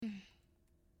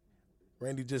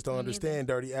Randy just don't understand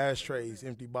dirty ashtrays,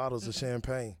 empty bottles of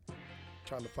champagne.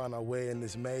 Trying to find our way in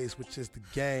this maze, which is the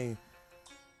game.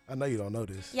 I know you don't know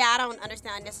this. Yeah, I don't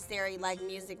understand necessary like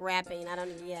music, rapping. I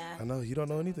don't. Yeah. I know you don't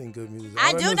know anything good music. I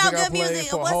All that do know music I good played music.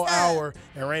 for a What's whole up? hour,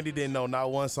 and Randy didn't know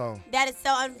not one song. That is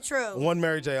so untrue. One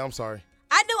Mary J. I'm sorry.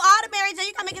 I knew all the Mary J.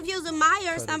 You got me confused with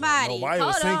Maya or somebody. No, Maya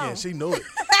was Hold singing. on. She knew it.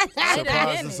 Wait a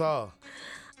Surprised minute. us all.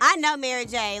 I know Mary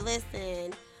J.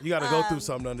 Listen. You got to go through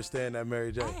something to understand that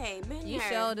Mary J. Hey, been You here.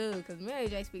 sure do, because Mary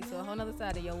J speaks to a whole nother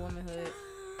side of your womanhood.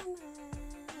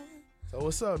 So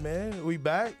what's up, man? We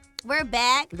back. We're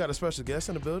back. We got a special guest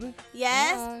in the building.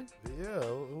 Yes. Yeah.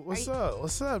 What's up?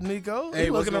 What's up, Nico? Hey,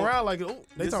 You what's looking going- around like, oh,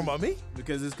 they This talking is- about me?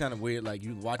 Because it's kind of weird, like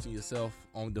you watching yourself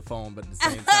on the phone, but at the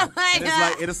same time, my and it's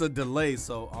God. like it's a delay.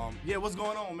 So, yeah, what's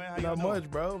going on, man? How y'all Not doing? much,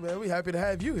 bro. Man, we happy to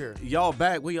have you here. Y'all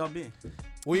back? Where y'all been?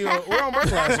 We're on break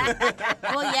last week.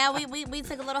 Well, yeah, we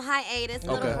took a little hiatus,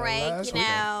 a little Okay. break, Last you week.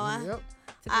 know. Yep.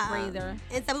 Took a breather.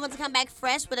 And so we want to come back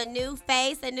fresh with a new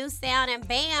face, a new sound, and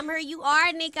bam, here you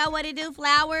are, Nico. What it do,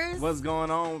 Flowers? What's going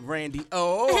on, Randy?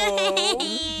 Oh,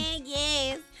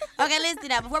 Yes. Okay,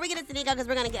 listen up. Before we get into Nico, because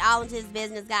we're going to get all into his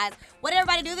business, guys. What did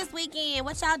everybody do this weekend?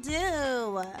 What y'all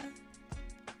do?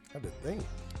 I did think.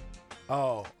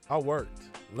 Oh, I worked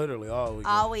literally all week.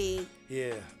 All week.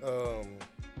 Yeah.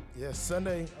 Yeah,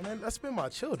 Sunday. I mean, that's been my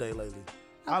chill day lately.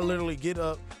 I literally get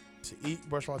up to eat,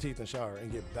 brush my teeth, and shower,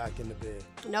 and get back in the bed.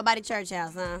 Nobody church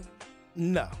house, huh?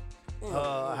 No.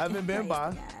 I haven't been Praise by,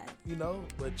 to God. you know,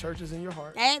 but church is in your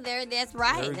heart. Hey, that's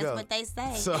right. There we That's go. what they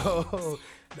say. So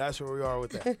that's where we are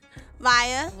with that.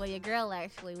 Maya. Well, your girl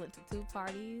actually went to 2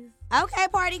 parties Okay,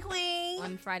 party queen.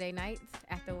 on Friday nights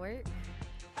after work.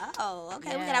 Oh,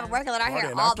 okay. We Yeah. can have a work and let our hair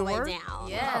Partying all after the way work? down.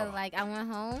 Yeah, wow. like I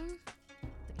went home,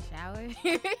 took a shower,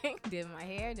 did my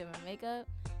hair, did my makeup,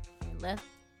 and left.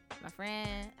 My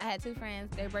friend, I had 2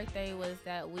 friends. Their birthday was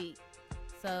that week.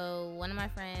 So one of my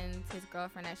friends, his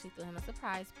girlfriend actually threw him a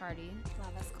surprise party. Oh,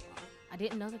 that's cool. I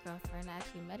didn't know the girlfriend. I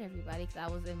actually met everybody because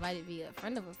I was invited via a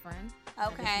friend of a friend.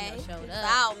 Okay. Just, showed It's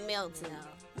up. all Milton.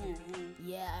 Mm-hmm.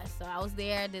 Yeah, so I was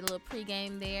there, did a little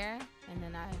pregame there, and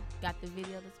then I got the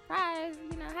video of the surprise,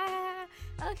 you know, ha,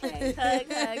 okay,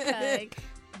 hug.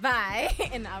 Bye.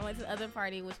 And I went to the other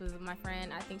party, which was my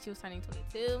friend. I think she was turning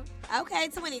 22, Okay,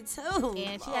 22.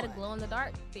 and she had a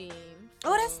glow-in-the-dark theme.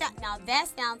 Oh, so- now that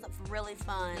sounds really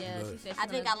fun. Yeah, she Good. said I she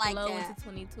think gonna I like glow that. into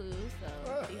 22, so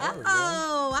she There had, we go.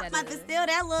 Oh, I'm That about to is- steal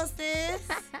that little sis.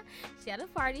 she had a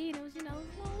party, and it was, you know,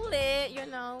 a little lit, you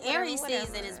know. Aries whatever.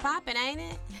 season is popping, ain't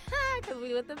it? Because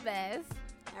we were the best.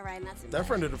 All right, not too That much.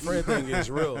 friend of the friend thing is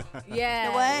real. Yeah.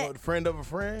 The what? Well, friend of a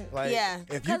friend. Like, Yeah.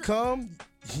 if you come,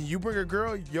 you bring a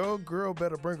girl, your girl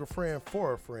better bring a friend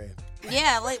for a friend.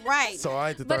 Yeah, like, right. So I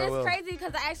ain't the But third it's wheel. crazy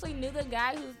because I actually knew the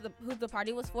guy who the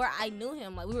party was for. I knew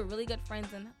him. Like, we were really good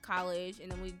friends in college,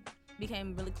 and then we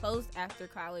became really close after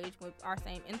college with our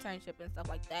same internship and stuff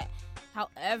like that.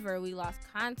 However, we lost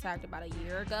contact about a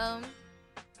year ago,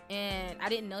 and I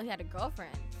didn't know he had a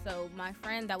girlfriend. So my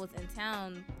friend that was in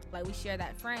town, like, we share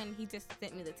that friend, he just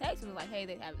sent me the text and was like, hey,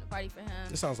 they're having a party for him.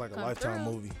 This sounds like a Come Lifetime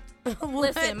through. movie.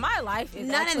 Listen, my life is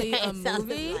None of actually that a sounds like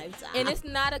movie, Lifetime. and it's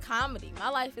not a comedy. My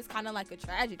life is kind of like a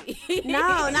tragedy.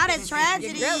 No, not a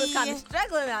tragedy. Your girl is kind of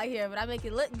struggling out here, but I make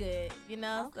it look good, you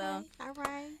know? Okay, So, all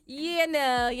right. yeah,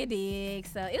 no, you dig.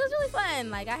 So, it was really fun.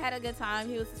 Like, I had a good time.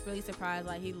 He was just really surprised.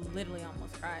 Like, he literally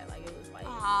almost cried. Like, it was like...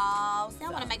 Oh, see, I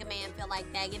want to make a man feel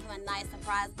like that. Give him a nice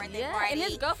surprise birthday Yeah, party. and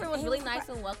his girlfriend was And he really was nice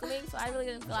and welcoming, so I really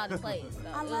didn't feel out of place. So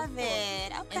I it was love cool.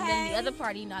 it. Okay. And then the other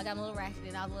party, you know, I got a little ratchet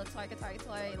and I was a little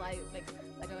toy,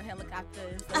 like a helicopter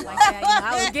and stuff like that. You know,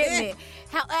 I was getting it.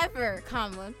 However,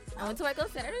 I went to work on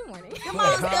Saturday morning. Come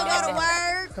on, still go to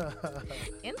work.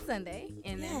 And Sunday.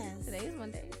 And then Yes. today is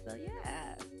Monday. So,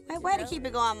 yeah. Hey, way to keep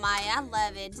it going, Maya. I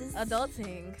love it. Just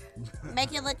Adulting.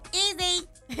 make it look easy.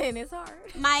 And it's hard.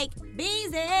 Mike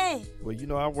Beasley. Well, you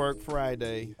know, I worked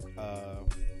Friday.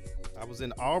 I was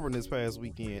in Auburn this past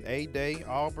weekend. 8-day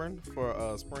Auburn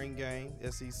for spring game,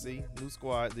 SEC, new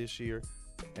squad this year.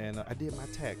 And I did my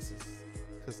taxes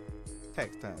because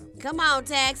tax time. Come on,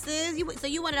 taxes. So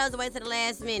you wanted those to wait to the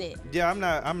last minute. Yeah,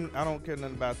 I don't care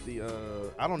nothing about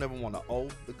I don't ever want to owe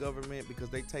the government because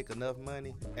they take enough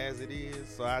money as it is.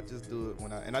 So I just do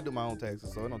it I do my own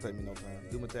taxes, so it don't take me no time.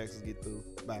 Do my taxes, get through.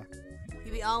 Bye.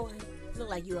 You be owing. Look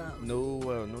like you owe. No.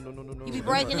 You be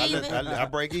breaking even? I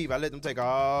break even. I let them take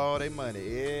all their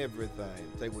money, everything.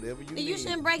 Take whatever you need. You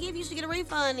shouldn't break even. You should get a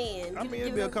refund in. I mean,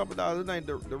 it'd be a couple dollars. It ain't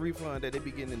the refund that they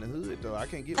be getting in the hood, though. I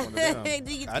can't get one of them.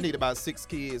 Do you- I need about 6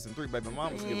 kids and 3 baby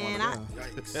mamas to get one Man,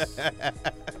 of them.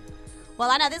 Well,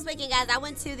 I know this weekend, guys, I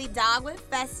went to the Dogwood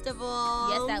Festival.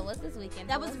 Yes, that was this weekend.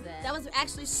 That was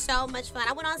actually so much fun.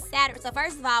 I went on Saturday. So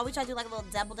first of all, we tried to do like a little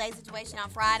double day situation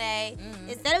on Friday.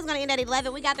 It said it was gonna end at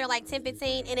 11. We got there like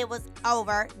 10:15, and it was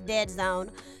over, dead zone.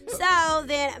 So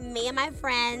then me and my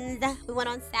friends, we went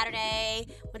on Saturday.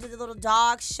 Went to the little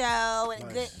dog show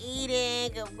and good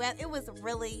eating. It was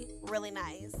really, really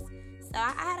nice. So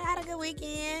I had a good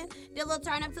weekend. Did a little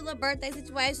turn up to a little birthday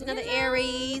situation of the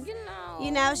Aries.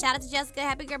 You know, shout out to Jessica.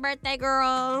 Happy birthday,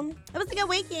 girl. It was a good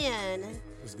weekend. It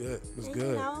was good. It was And, good.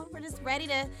 You know, we're just ready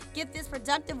to get this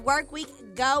productive work week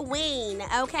going.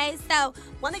 Okay, so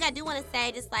one thing I do want to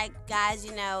say, just like, guys,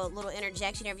 you know, a little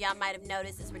interjection here. If y'all might have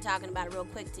noticed, as we're talking about it real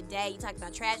quick today, you talked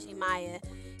about tragedy, Maya.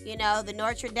 You know, the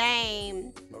Notre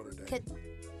Dame.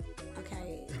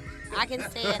 Okay, I can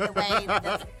say it the way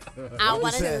that I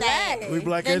want to say it. We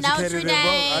black The Notre educated and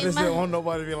broke. I just Dame. didn't want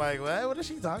nobody to be like, what is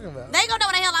she talking about? They gonna know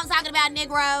what the hell I'm talking about,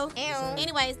 Negro.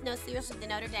 Anyways, no, seriously, the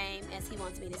Notre Dame, as he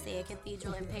wants me to say it,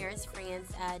 Cathedral in Paris,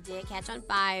 France, did catch on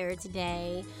fire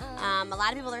today. A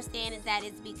lot of people are saying is that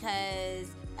it's because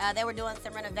they were doing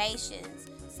some renovations.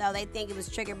 So they think it was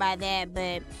triggered by that.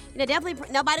 But, you know,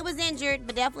 definitely nobody was injured,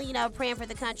 but definitely, you know, praying for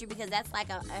the country because that's like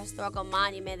a historical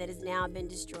monument that has now been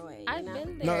destroyed. I've you know?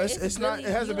 been there. No, it's not. really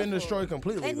It hasn't been beautiful. destroyed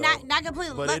completely. It's though. not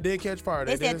completely. But it did catch fire.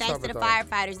 They said did thanks stop to it, the though.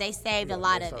 firefighters, they saved a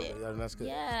lot of it. Yeah, that's good.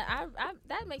 Yeah,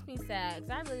 that makes me sad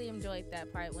because I really enjoyed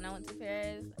that part when I went to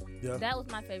Paris. Yeah. That was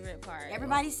my favorite part.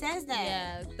 Everybody says that.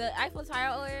 Yeah, the Eiffel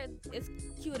Tower, it's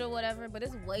cute or whatever, but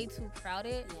it's way too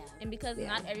crowded. Yeah. And because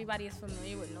not everybody is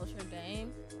familiar with Notre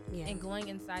Dame Yeah. and going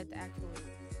inside the actual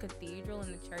cathedral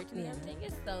and the church and Yeah. everything,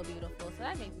 it's so beautiful. So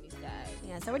that makes me sad.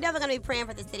 Yeah, so we're definitely going to be praying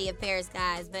for the city of Paris,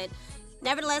 guys. But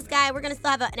nevertheless, guys, we're going to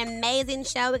still have an amazing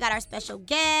show. We got our special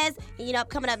guest. And, you know,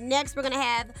 coming up next, we're going to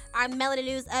have our Melody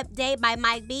News update by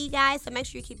Mike B, guys. So make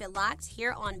sure you keep it locked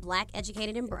here on Black,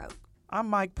 Educated, and Broke. I'm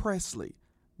Mike Presley.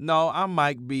 No, I'm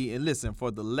Mike B. And listen,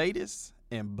 for the latest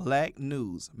in Black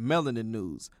news, Melanin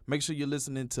News, make sure you're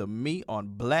listening to me on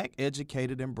Black,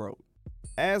 Educated, and Broke.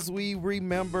 As we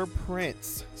remember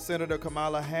Prince, Senator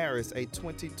Kamala Harris, a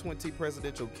 2020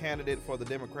 presidential candidate for the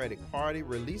Democratic Party,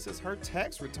 releases her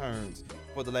tax returns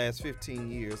for the last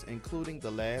 15 years, including the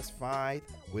last 5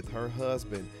 with her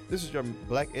husband. This is your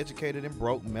Black, Educated, and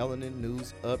Broke Melanin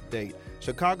News update.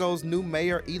 Chicago's new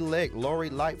mayor-elect Lori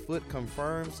Lightfoot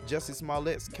confirms Jussie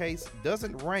Smollett's case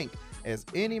doesn't rank as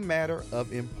any matter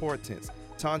of importance.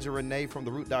 Tanja Renee from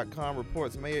TheRoot.com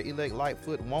reports Mayor-elect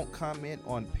Lightfoot won't comment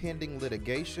on pending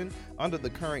litigation under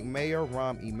the current mayor,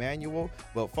 Rahm Emanuel,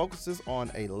 but focuses on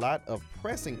a lot of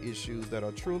pressing issues that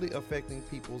are truly affecting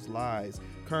people's lives.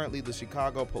 Currently, the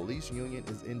Chicago Police Union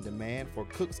is in demand for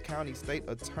Cooks County State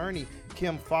Attorney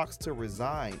Kim Foxx to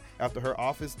resign after her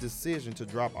office decision to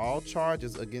drop all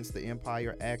charges against the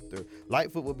Empire actor.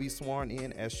 Lightfoot will be sworn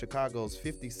in as Chicago's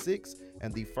 56th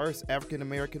and the first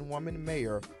African-American woman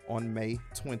mayor on May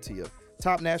 20th.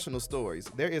 Top national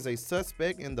stories. There is a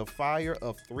suspect in the fire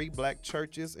of 3 black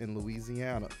churches in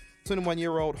Louisiana.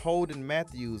 21-year-old Holden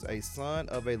Matthews, a son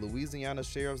of a Louisiana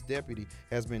sheriff's deputy,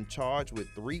 has been charged with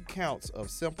 3 counts of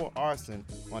simple arson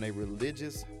on a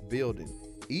religious building.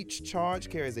 Each charge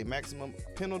carries a maximum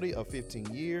penalty of 15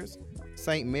 years.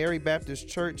 St. Mary Baptist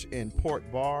Church in Port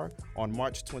Barre on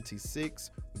March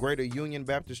 26, Greater Union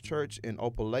Baptist Church in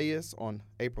Opelousas on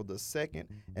April the 2nd,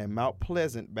 and Mount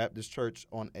Pleasant Baptist Church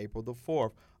on April the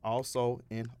 4th, also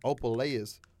in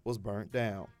Opelousas, was burnt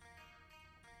down.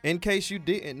 In case you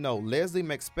didn't know, Leslie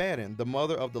McSpadden, the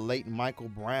mother of the late Michael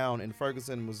Brown in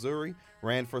Ferguson, Missouri,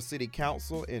 ran for city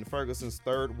council in Ferguson's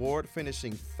 3rd Ward,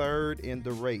 finishing 3rd in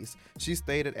the race. She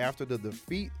stated after the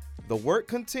defeat, "The work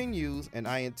continues and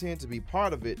I intend to be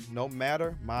part of it no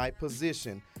matter my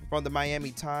position." From the Miami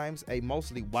Times, a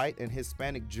mostly white and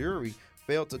Hispanic jury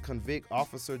failed to convict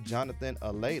Officer Jonathan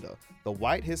Aleda, the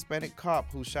white Hispanic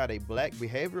cop who shot a black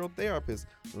behavioral therapist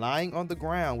lying on the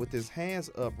ground with his hands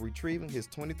up retrieving his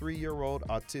 23-year-old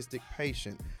autistic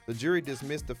patient. The jury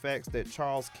dismissed the facts that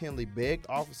Charles Kinley begged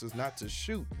officers not to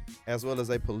shoot, as well as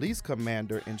a police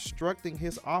commander instructing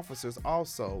his officers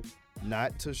also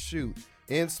not to shoot.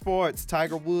 In sports,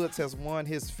 Tiger Woods has won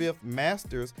his 5th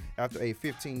Masters after a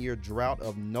 15-year drought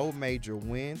of no major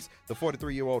wins. The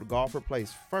 43-year-old golfer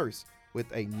placed first with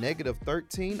a negative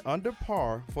 13 under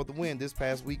par for the win this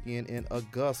past weekend in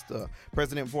Augusta.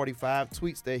 President 45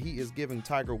 tweets that he is giving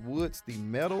Tiger Woods the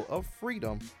Medal of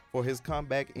Freedom for his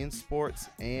comeback in sports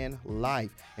and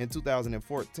life. In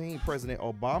 2014, President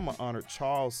Obama honored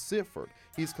Charles Sifford.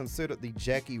 He's considered the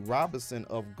Jackie Robinson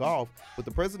of golf with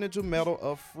the Presidential Medal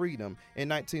of Freedom. In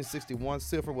 1961,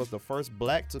 Sifford was the first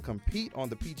black to compete on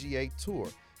the PGA Tour.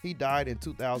 He died in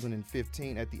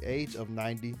 2015 at the age of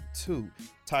 92.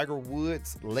 Tiger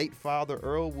Woods' late father,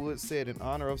 Earl Woods, said in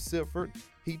honor of Silford,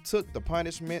 he took the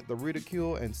punishment, the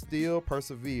ridicule, and still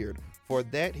persevered. For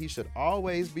that, he should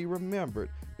always be remembered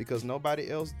because nobody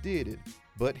else did it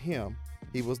but him.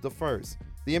 He was the first.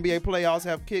 The NBA playoffs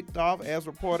have kicked off. As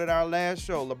reported our last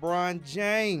show, LeBron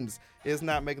James is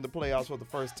not making the playoffs for the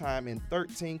first time in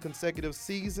 13 consecutive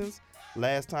seasons.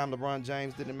 Last time LeBron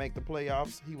James didn't make the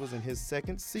playoffs, he was in his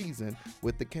second season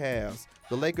with the Cavs.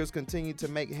 The Lakers continue to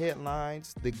make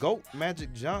headlines. The GOAT,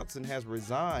 Magic Johnson, has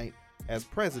resigned as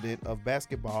president of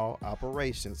basketball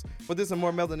operations. For this and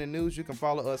more Melanin News, you can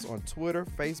follow us on Twitter,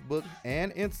 Facebook,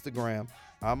 and Instagram.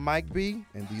 I'm Mike B,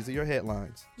 and these are your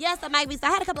headlines. Yes, I'm Mike B. So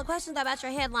I had a couple of questions about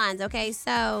your headlines. Okay,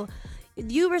 so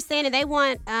you were saying that they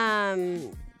want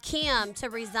Kim to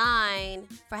resign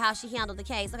for how she handled the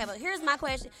case. Okay, but here's my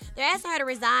question. They're asking her to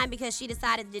resign because she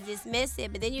decided to dismiss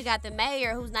it, but then you got the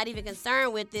mayor who's not even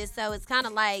concerned with this, so it's kind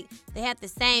of like they have the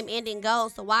same ending goal,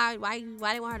 so why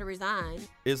they want her to resign?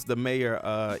 It's the mayor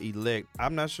elect.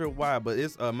 I'm not sure why, but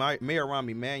it's Mayor Rahm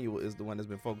Emanuel is the one that's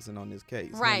been focusing on this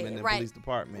case. Right, him and the right. police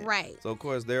department. Right. So, of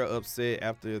course, they're upset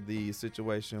after the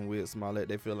situation with Smollett.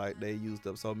 They feel like they used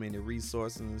up so many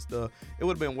resources and stuff. It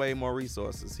would have been way more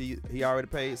resources. He already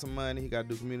paid some money. He got to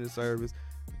do community service.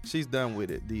 She's done with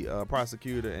it. The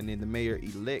prosecutor and then the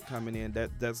mayor-elect coming in,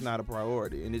 that's not a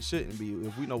priority, and it shouldn't be.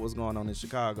 If we know what's going on in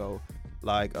Chicago,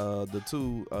 like the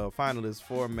two finalists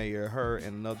for mayor, her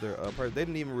and another person, they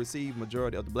didn't even receive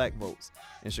majority of the black votes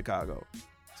in Chicago.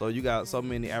 So you got so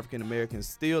many African Americans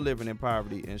still living in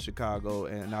poverty in Chicago,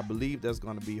 and I believe that's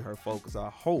going to be her focus. I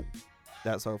hope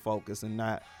that's her focus and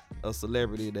not a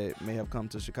celebrity that may have come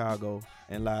to Chicago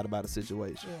and lied about a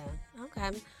situation. Yeah.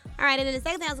 Okay. All right. And then the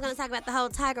second thing I was going to talk about the whole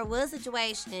Tiger Woods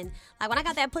situation. Like when I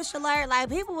got that push alert, like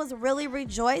people was really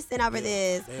rejoicing over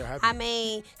this. They are happy. I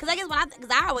mean, because I guess because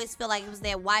I always feel like it was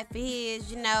that wife of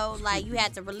his. You know, like you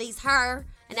had to release her,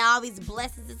 and now all these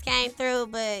blessings just came through.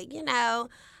 But you know,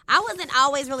 I wasn't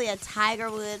always really a Tiger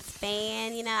Woods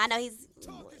fan. You know, I know he's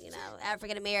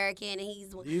African American, and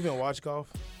he's. You even watch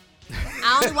golf?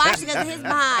 I only watched it because of his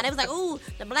behind. It was like, ooh,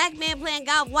 the black man playing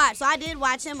golf. Watch. So I did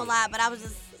watch him a lot, but I was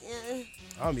just.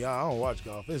 I don't watch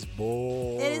golf. It's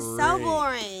boring. It is so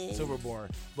boring. Super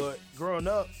boring. But growing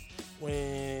up,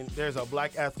 when there's a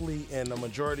black athlete in a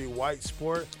majority white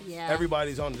sport, Yeah.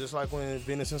 everybody's on it. Just like when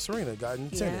Venus and Serena got in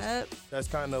tennis. Yep. That's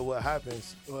kind of what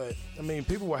happens. But, I mean,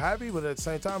 people were happy, but at the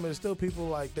same time, there's still people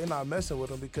like they're not messing with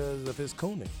him because of his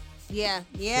cooning. Yeah.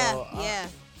 So, Yeah.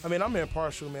 I mean, I'm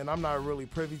impartial, man. I'm not really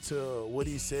privy to what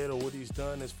he said or what he's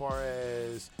done as far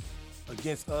as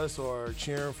against us or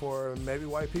cheering for maybe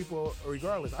white people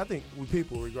regardless. I think we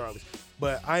people regardless.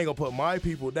 But I ain't going to put my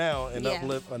people down and Yeah.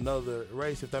 uplift another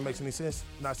race, if that makes any sense.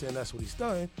 Not saying that's what he's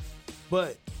done.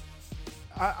 But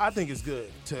I think it's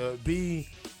good to be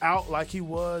out like he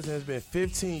was, and it's been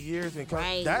 15 years. And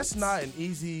Right. that's not an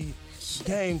easy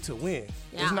game to win.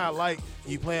 Yeah. It's not like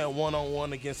you playing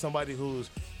one-on-one against somebody who's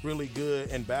really good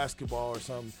in basketball or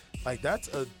something. Like, that's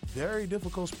a very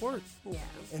difficult sport. Yeah.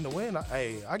 And to win,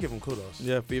 I give him kudos.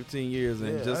 Yeah, 15 years, and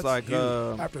Yeah, just that's like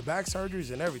huge. After back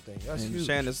surgeries and everything, that's and huge.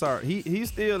 Shannon Sharp, he's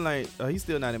still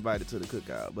not invited to the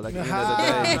cookout. But like at the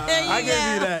end of the day, I give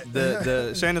you that.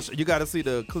 the Shannon, you got to see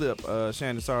the clip.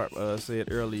 Shannon Sharp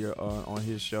said earlier on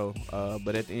his show.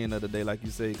 But at the end of the day, like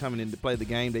you say, coming in to play the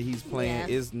game that he's playing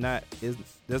there's not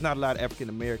a lot of African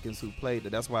Americans who played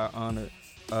it. That's why I honored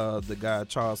the guy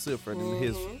Charles Silford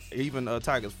and even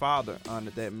Tiger's father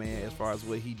honored that man as far as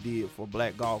what he did for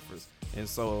black golfers. And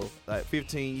so, like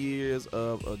 15 years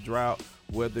of a drought,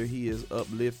 whether he is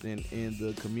uplifting in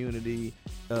the community,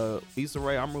 Issa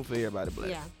Rae, I'm rooting for everybody black.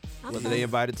 Yeah. Okay. Whether they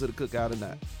invited to the cookout or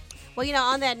not. Well,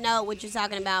 on that note, what you're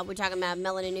talking about, we're talking about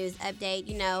Melanin News Update.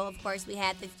 Of course, we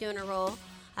had the funeral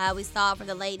we saw for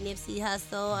the late Nipsey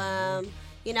Hussle.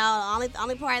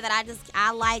 Only part that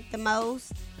I liked the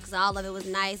most, because all of it was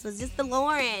nice, was just the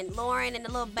Lauren and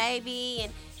the little baby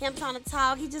and him trying to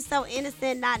talk. He's just so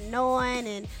innocent, not knowing,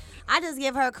 and I just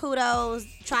give her kudos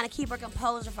trying to keep her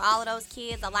composure for all of those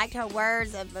kids. I liked her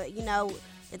words of,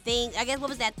 the thing, I guess, what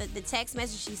was that, the text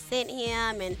message she sent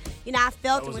him, and, I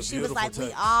felt it when she was like,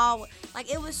 text.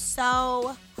 it was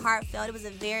so heartfelt. It was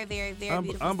a very, very, very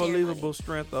beautiful unbelievable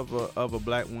ceremony. strength of a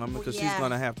black woman, because she's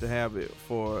going to have it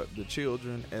for the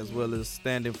children as well as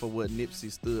standing for what Nipsey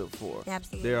stood for.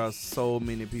 Absolutely. There are so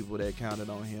many people that counted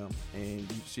on him, and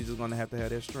she's just going to have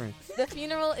that strength. The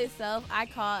funeral itself, I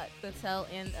caught the tail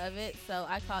end of it, so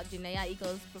I caught Janae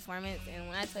Aiko's performance, and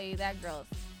when I tell you that girl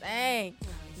sang,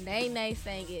 Nene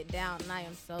sang it down, and I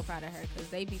am so proud of her, because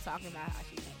they be talking about how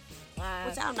she sings.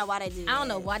 Which I don't know why they do. I don't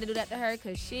know that. why they do that to her,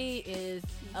 because she is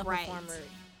a Right. performer.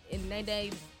 And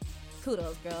they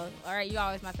kudos, girl. All right, you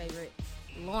always my favorite.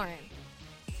 Lauren.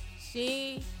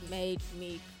 She made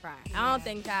me cry. I don't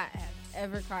think I have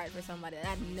ever cried for somebody that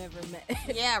I've never met.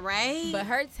 Yeah, right. But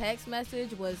her text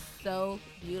message was so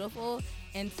beautiful,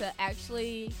 and to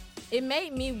actually, it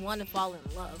made me want to fall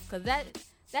in love, because that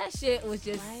shit was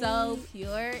just so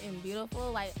pure and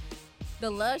beautiful. Like, the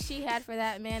love she had for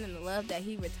that man and the love that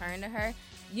he returned to her,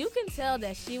 you can tell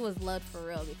that she was loved for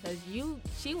real, because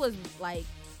she was like,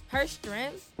 her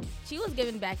strength, she was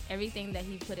giving back everything that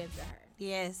he put into her.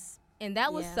 Yes. And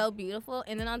that was Yeah. so beautiful.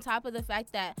 And then on top of the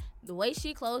fact that the way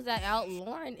she closed that out,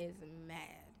 Lauren is mad.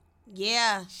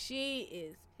 Yeah. She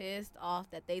is pissed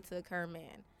off that they took her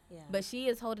man. Yeah. But she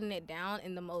is holding it down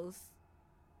in the most,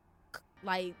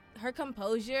 like, her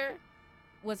composure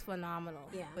was phenomenal.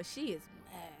 Yeah. But she is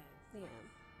mad. Yeah.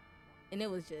 And it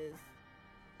was just,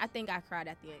 I think I cried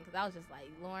at the end, because I was just like,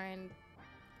 Lauren,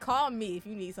 call me if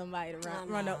you need somebody to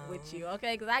run up with you,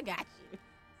 okay? Because I got you.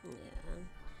 Yeah.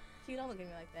 Q, don't look at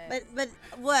me like that. But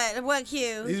what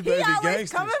Q? These he baby always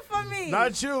gangsters. coming for me.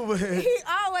 Not you, but you He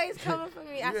always coming for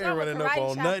me. I ain't saw running him up karate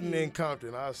on chop nothing you. in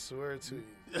Compton. I swear to you.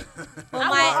 Well, I my-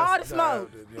 want all the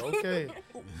smoke. Okay.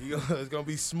 It's gonna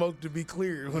be smoke to be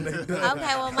cleared when they done.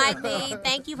 Okay, well, Mike B,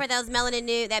 thank you for that Melanin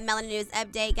News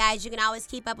update, guys. You can always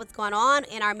keep up what's going on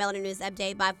in our Melanin News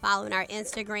update by following our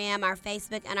Instagram, our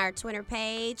Facebook, and our Twitter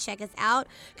page. Check us out.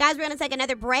 Guys, we're going to take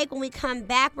another break. When we come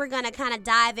back, we're going to kind of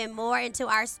dive in more into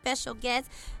our special guest,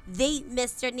 the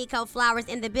Mr. Nico Flowers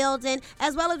in the building,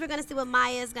 as well as we're going to see what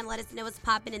Maya is going to let us know what's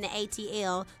popping in the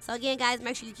ATL. So, again, guys,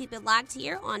 make sure you keep it locked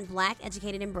here on Black,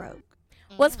 Educated, and Broke.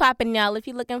 What's poppin', y'all? If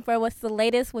you're looking for what's the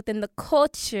latest within the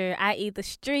culture, i.e. the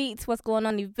streets, what's going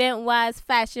on event-wise,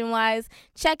 fashion-wise,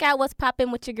 check out what's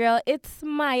poppin' with your girl. It's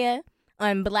Maya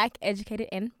on Black, Educated,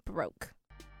 and Broke.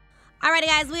 Alrighty,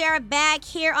 guys, we are back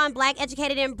here on Black,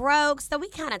 Educated, and Broke. So we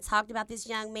kind of talked about this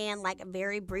young man like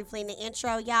very briefly in the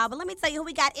intro, y'all. But let me tell you who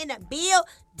we got in the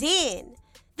building.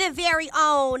 The very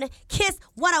own Kiss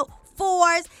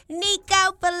 104's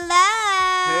Nico Flowers.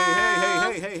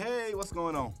 Hey, what's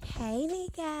going on? Hey,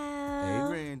 Nico. Hey,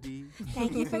 Randy.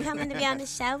 Thank you for coming to be on the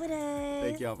show with us.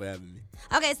 Thank y'all for having me.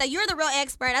 Okay, so you're the real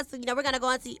expert. That's we're gonna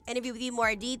go into interview with you more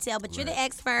in detail, but you're the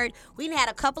expert. We had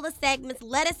a couple of segments.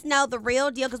 Let us know the real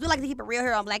deal, because we like to keep it real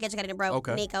here on Black, Educated, and Broke.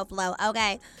 Okay. Nico Flow.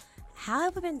 Okay, how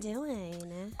have we been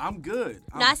doing? I'm good.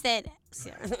 No, I said.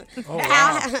 Oh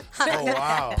wow! Oh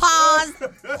wow! Pause.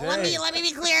 Dang. Let me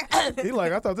be clear. He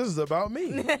like, I thought this was about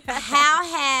me. How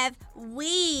have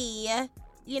we,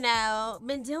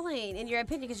 been doing in your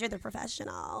opinion? Because you're the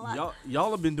professional.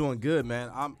 Y'all have been doing good, man.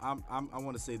 I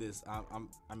want to say this.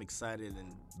 I'm excited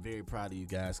and very proud of you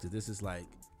guys, because this is like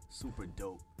super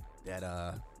dope that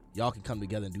y'all can come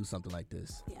together and do something like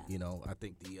this. Yeah. You know, I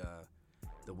think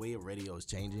the way of radio is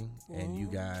changing, and you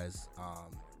guys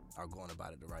are going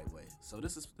about it the right way. So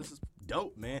this is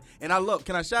dope, man. And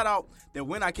can I shout out that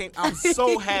when I came, I'm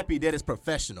so happy that it's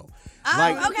professional.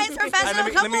 Oh, okay, it's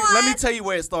professional. Come on. Let me tell you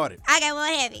where it started. Okay,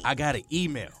 well, heavy. I got an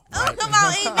email. Oh, right? come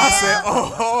on, email. I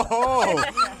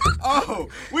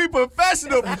said, we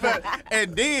professional.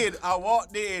 And then I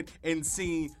walked in and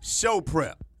seen show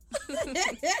prep.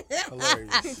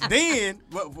 Hilarious. Then,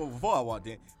 before I walked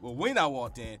in, when I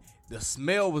walked in, the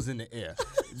smell was in the air.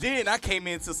 Then I came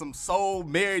into some soul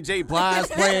Mary J. Blige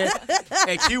playing,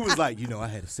 and Q was like, I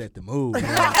had to set the mood. You know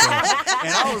what I'm saying?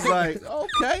 And I was like,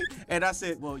 okay. And I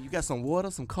said, well, you got some water,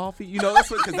 some coffee? Because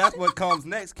that's what comes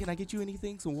next. Can I get you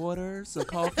anything? Some water, some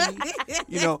coffee?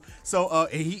 So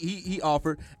he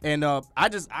offered, and I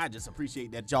just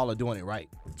appreciate that y'all are doing it right.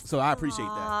 So I appreciate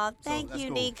that. Aw, thank So that's you,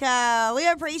 cool. Nico. We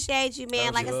appreciate you,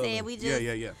 man. Like I Absolutely. said, we just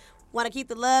Yeah. want to keep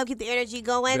the love, keep the energy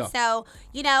going. Yeah. So,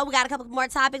 we got a couple more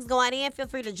topics going in. Feel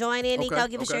free to join in, Nico. Okay,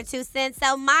 Give us okay. your 2 cents.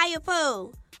 So, Maya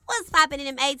Pooh, what's popping in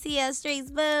them ATL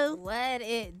streets, boo? What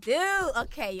it do?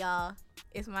 Okay, y'all.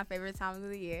 It's my favorite time of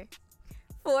the year.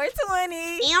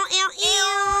 420. Ew, ew,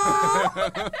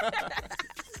 ew.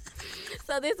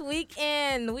 So this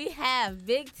weekend, we have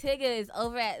Big Tigger is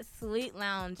over at Sweet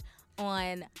Lounge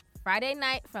on Friday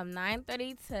night from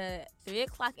 9:30 to 3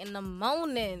 o'clock in the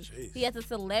morning. Jeez. He has a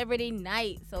celebrity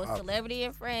night. So it's Wow. celebrity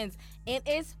and friends. And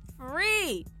it's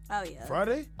free. Oh, yeah.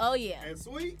 Friday? Oh, yeah. And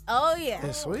sweet. Oh, yeah.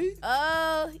 That's sweet.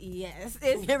 Oh, yes.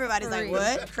 It's Everybody's like, free.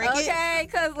 what? Cricket? Okay,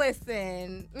 because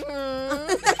listen.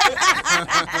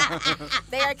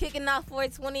 They are kicking off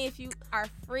 420 if you are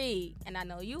free. And I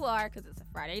know you are, because it's a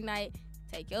Friday night.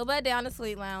 Take your butt down to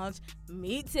Sweet Lounge,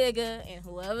 meet Tigger and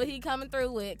whoever he coming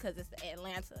through with, because it's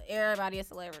Atlanta. Everybody a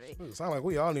celebrity. It sound like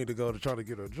we all need to go to try to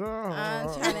get a job. I'm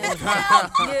trying to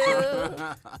help you.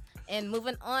 And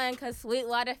moving on, because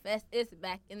Sweetwater Fest is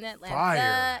back in Atlanta.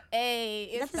 Fire. Hey,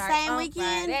 it That's the starts same on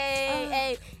weekend? Friday.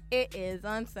 Hey, it is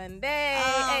on Sunday.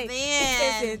 Oh, Hey,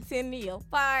 man. It's in Centennial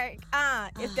Park.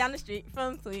 It's down the street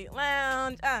from Sweet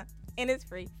Lounge. And it's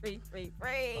free. Oh,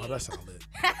 that sounds lit.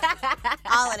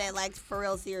 All of that, like, for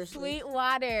real, seriously.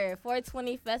 Sweetwater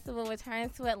 420 Festival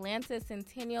returns to Atlanta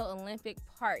Centennial Olympic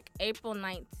Park April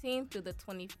 19th through the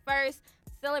 21st,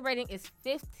 celebrating its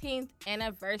 15th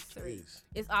anniversary. Jeez.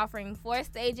 It's offering 4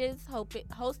 stages,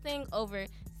 hosting over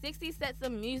 60 sets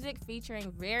of music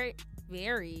featuring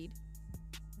variety.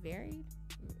 Girl,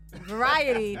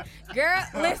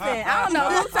 listen, I don't know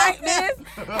who typed this.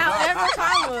 However,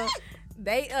 comma,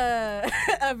 they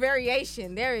a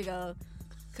variation. There we go.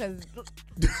 Cause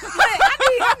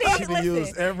I need She can listen.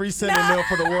 use every synonym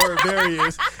for the word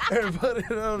various and put it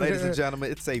on Ladies there. and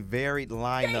gentlemen, it's a varied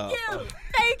lineup.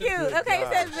 Thank you. Good Okay,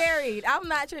 it says gosh. varied. I'm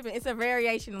not tripping. It's a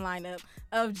variation lineup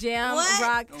of jam, What?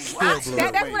 rock. Still blue.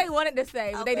 That's what they wanted to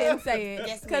say, but they didn't say it.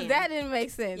 Yes, Because ma'am. that didn't make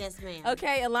sense. Yes, ma'am.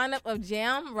 Okay, a lineup of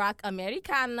jam, rock,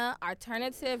 Americana,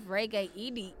 alternative, reggae,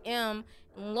 EDM,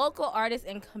 local artists,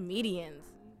 and comedians.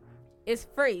 It's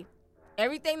free.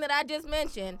 Everything that I just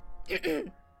mentioned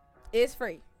is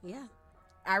free. Yeah.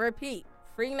 I repeat,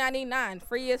 free 99.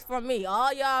 Free is for me.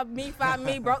 All y'all me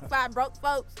broke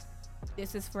folks.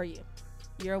 This is for you.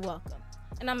 You're welcome.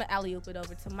 And I'm gonna alley-oop it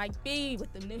over to Mike B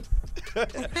with the new.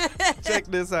 Check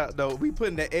this out, though. We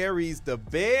putting the Aries to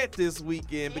bed this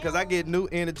weekend because I get new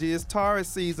energy. It's Taurus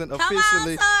season on,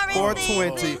 officially, Taurus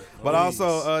 420. season. But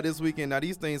also this weekend, now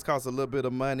these things cost a little bit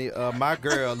of money. My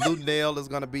girl, Lou Nell, is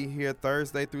going to be here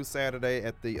Thursday through Saturday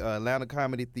at the Atlanta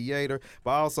Comedy Theater.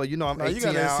 But also, you know, I'm Now, you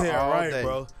 18 gotta out say it all right, day.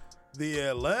 bro. The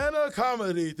Atlanta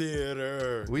Comedy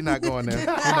Theater. We not going there. We're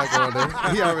not going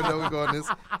there. We already know we're going this.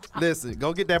 Listen,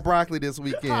 go get that broccoli this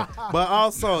weekend. But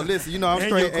also, listen, you know, I'm And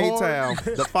straight your corn, A-Town.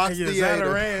 The Fox and your Theater.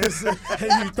 Zatarain's,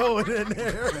 and you throw it in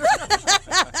there.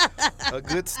 A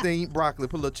good steamed broccoli,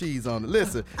 put a little cheese on it.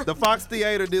 Listen, the Fox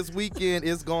Theater this weekend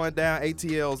is going down.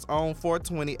 ATL's own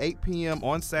 420, 8 p.m.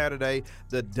 on Saturday.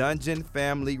 The Dungeon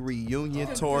Family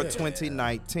Reunion Tour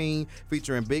 2019,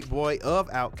 featuring Big Boy of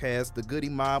Outkast, the Goody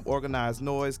Mob, Organized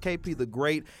Noise, KP the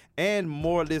Great, and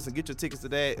more. Listen, get your tickets to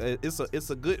that. It's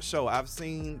a good show. I've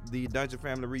seen the Dungeon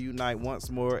Family reunite once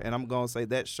more, and I'm gonna say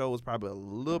that show is probably a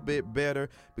little bit better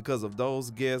because of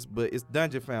those guests. But it's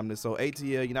Dungeon Family, so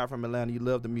ATL, you're not from Atlanta, you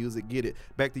love the music, get it.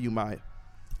 Back to you, Maya.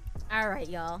 All right,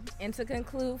 y'all. And to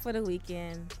conclude for the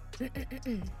weekend,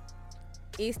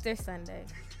 Easter Sunday,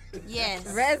 Yes.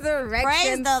 Resurrection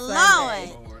Praise the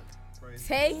Sunday. Lord.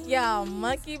 Take y'all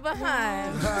monkey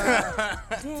behind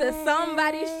to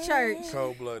somebody's church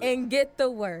Cold-blooded. and get the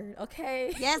word,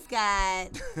 okay? Yes, God.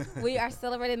 We are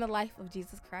celebrating the life of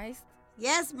Jesus Christ,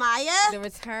 Yes, Maya. the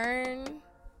return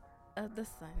of the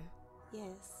Son.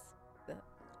 Yes. The-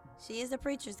 She is a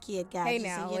preacher's kid, guys. Hey, just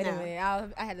now, so you wait a know.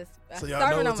 minute. I had to So y'all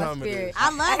start know it what on my time it is. spirit. I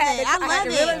love had it. to- I I had love to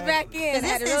reel it. it back in. I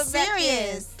had to This reel is it back in.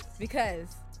 serious. Because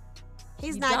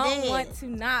He's we not don't dead. want to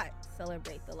not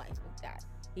celebrate the life of God.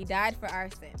 He died for our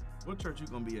sins. What church you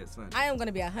gonna be at Sunday? I am going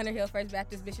to be at Hunter Hill First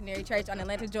Baptist Missionary Church on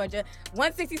Atlanta, Georgia,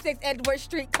 166 Edward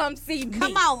Street. Come see me.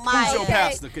 Come on, Maya. Who's your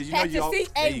pastor? 'Cause you know Pastor you all- there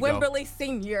C.A. you go. Wimberly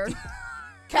Sr.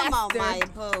 Come on, Pastor. Maya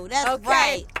Boo. That's Okay.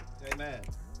 right. Amen.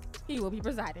 He will be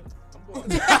presiding.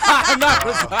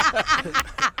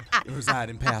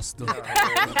 Residing pastor.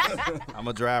 I'm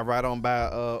gonna drive right on by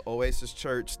Oasis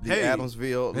Church, the Hey.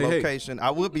 Adamsville Hey, hey. location. I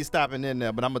would be stopping in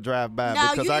there, but I'm gonna drive by No,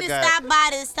 because you I need to got. stop by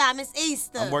this time. It's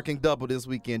Easter. I'm working double this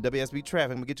weekend. WSB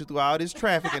traffic. I'm gonna get you through all this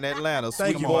traffic in Atlanta,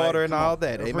 Thank you, Sweetwater, Mike. and Come all on.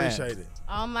 that. Amen. Appreciate it.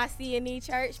 All my C&E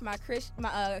church, my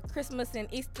Christmas and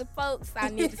Easter folks, I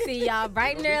need to see y'all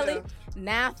bright and early,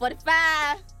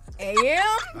 9:45 a.m.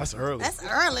 That's early. That's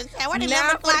early. What, 11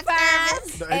 Now o'clock for the five.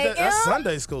 service? That's AM?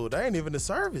 Sunday school. That ain't even the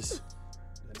service.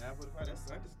 That's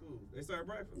Sunday school. They serve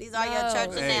breakfast. These are your No.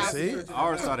 churches Hey, now. see?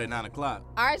 Ours started at 9 o'clock.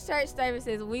 Our church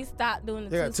services, we stopped doing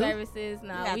They the got two two? services.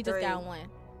 No, You got we just three. got one.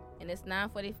 And it's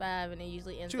 9:45 and it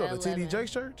usually ends You at go to 11. TD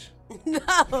Jakes Church?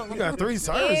 No. You got 3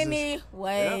 services.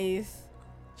 Anyways,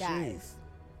 guys,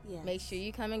 Yeah. make sure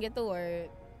you come and get the word.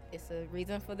 It's a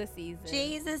reason for the season.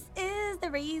 Jesus is the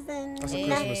reason. That's a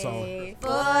Christmas song. Hey, For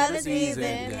for the season.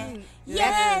 Yeah.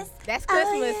 Yes. That's Oh,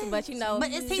 Christmas, yes. but you know,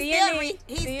 But is he C&E, still,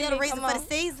 he's still the reason come for the on.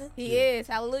 season? He is.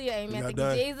 Hallelujah. Amen. got Thank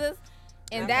done. you, Jesus.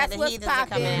 And Okay, that's the what's heathens are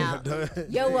coming popping.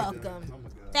 out. You're welcome. Oh my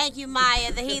God. Thank you,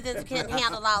 Maya. The heathens couldn't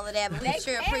handle all of that, but we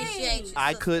sure appreciate you.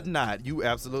 I sister. could not. You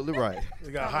absolutely right.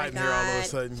 We got Oh hot in my here all of a God.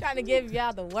 sudden. Trying to give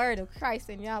y'all the word of Christ,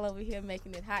 and y'all over here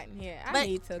making it hot in here. I But-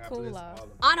 need to cool off.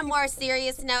 On a more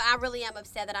serious note, I really am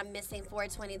upset that I'm missing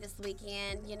 420 this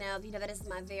weekend. You know that is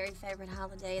my very favorite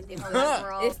holiday in the whole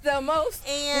world. It's the most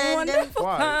And wonderful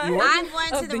Why? time You working? I'm going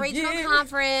to of the the regional year.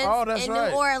 conference Oh, that's in right.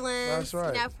 New Orleans. That's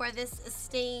right. You know, for this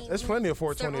esteemed. There's plenty of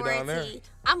 420 down there. sorority.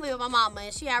 I'm with my mama,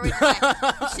 and she already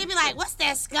like, she be like, "What's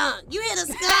that skunk? You hear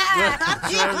the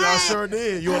skunk?" Y'all sure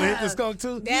did. You want to hit the skunk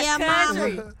too? That's Yeah,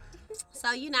 country. Mom. So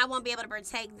I won't be able to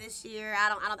partake this year.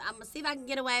 I'm gonna see if I can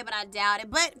get away, but I doubt it.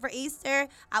 But for Easter,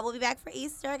 I will be back for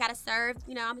Easter. I gotta serve.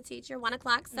 I'm a teacher.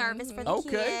 1:00 service for the Okay.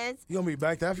 kids. You gonna be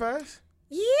back that fast?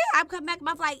 Yeah, I'm coming back.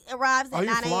 My flight arrives at Oh, you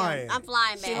 9 a.m. flying. I'm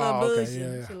flying She back. little Oh, okay, bougie.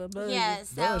 yeah, yeah. She little bougie. Yeah,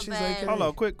 Yeah, so she's but AK. Hold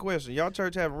on, quick question. Y'all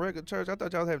church having regular church? I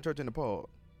thought y'all was having church in the park.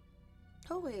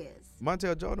 who is?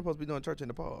 Montel Jordan supposed to be doing church in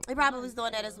the park. He probably was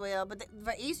doing that as well. But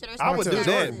for Easter, there's I would do Montel that,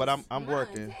 Jordan. but I'm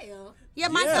working. Yeah, Yeah,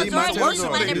 Montel he's Jordan. Montel He's one of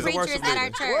Jordan. the He's a preachers worship at our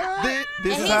leader. church.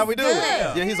 This And is how he's we do good.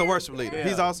 it. Yeah, he's a worship leader. Yeah.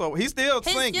 He's still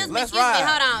singing. Excuse Let's me, ride.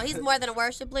 hold on. He's more than a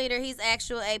worship leader. He's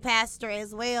actually a pastor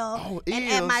as well. Oh, and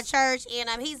is? at my church,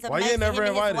 and he's Why you amazing. never Him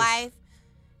and his invite us? wife.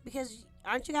 Because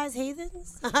aren't you guys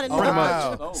heathens? I don't know. Pretty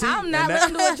much. Wow. See, I'm not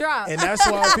and letting do a drop. And that's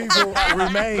why people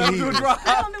remain heathens.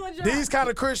 I don't do a drop. These kind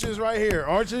of Christians right here,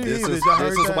 aren't you? This heathens? is Y'all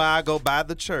heard that? why I go by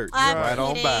the church. I'm Right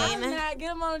on by. kidding. I'm not.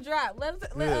 Get him on a drop. Let's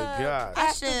Good God. I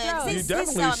Pastor should. Joe. You He's so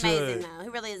definitely amazing, should. though. He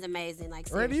really is amazing. Like,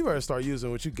 Randy, seriously. you better start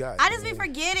using what you got. I just be man.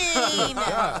 forgetting.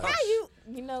 God. How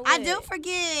you know what? I do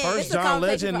forget. First It's a John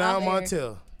conversation Legend, for now off air.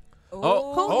 Montel.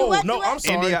 Oh. Who- Oh, what, no, what? I'm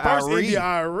sorry. India First Irie. India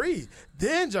Irie,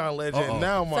 then John Legend, Uh-oh.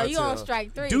 now Montel. So you on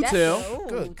strike 3. Do That's tell. ooh,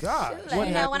 Good God. shit.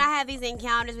 What When I have these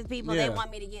encounters with people, they Yeah. want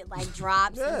me to get like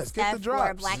drops Yes, and get stuff the for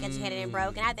drops. Black Educated and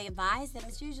Broke, and I have to advise them.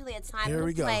 It's usually a time Here and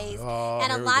we a go. place, Oh, and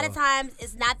a here we lot go. of times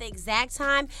it's not the exact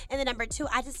time. And then number 2,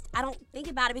 I don't think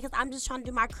about it because I'm just trying to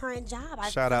do my current job.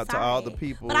 Shout out to all the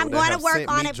people but I'm that going to have work sent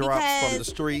on me it drops because from the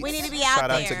streets. we need to be out Shout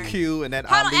there. out to Q and that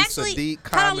Hold on, Ali actually, Sadiq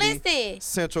hold on, comedy listen.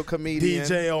 central comedian.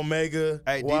 DJ Omega.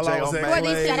 Hey, while DJ I was at Omega. What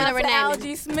Clay. these shout out to Renee.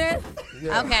 Algie Smith.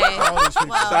 Yeah, Okay. all these people.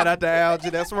 Well, Shout out to Algie,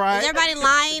 that's right. Is everybody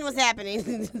lying? What's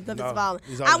happening? Stuff No, is falling.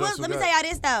 these all I jokes was. we Let me got. tell y'all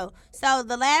this though. So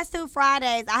the last 2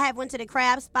 Fridays, I have went to the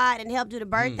crab spot and helped do the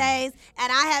birthdays,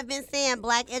 and I have been saying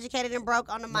Black Educated and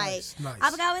Broke on the Nice, mic. nice. I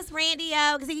forgot it's Randy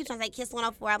because he keeps trying to say Kiss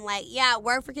 104. I'm like, yeah, I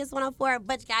work for Kiss 104,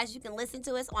 but guys, you can listen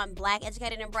to us on Black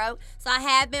Educated and Broke. So I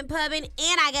have been pubbing,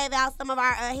 and I gave out some of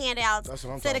our handouts That's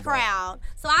what I'm to the talking about. crowd.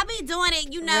 So I be doing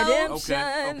it, you know.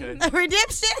 Redemption. Okay.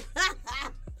 Redemption.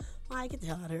 Why get the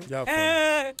hell out of here? Y'all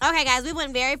funny. Okay, guys, we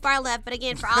went very far left, but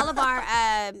again, for all of our,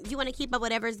 if you want to keep up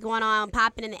whatever's going on,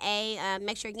 popping in the A,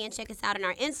 make sure again check us out on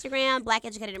our Instagram, Black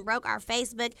Educated and Broke, our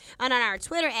Facebook, and on our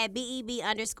Twitter at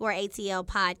BEB_ATL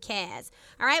podcast.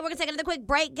 All right, we're gonna take another quick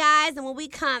break, guys, and when we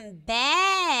come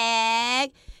back,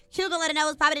 Q gonna let us know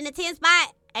what's popping in the 10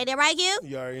 spot. Ain't that right, Q?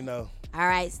 You already know. All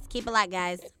right, keep it locked,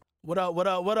 guys. What up, what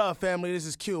up, what up, family? This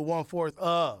is Q, 1/4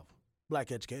 of Black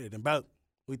Educated and Broke.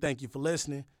 We thank you for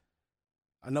listening.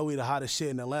 I know we the hottest shit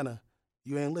in Atlanta.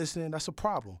 You ain't listening, that's a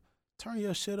problem. Turn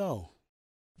your shit on.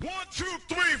 1, 2,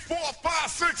 3, 4, 5,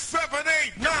 6, 7,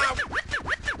 8, 9.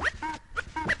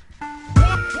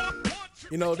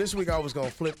 You know, this week I was gonna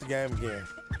flip the game again.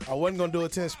 I wasn't gonna do a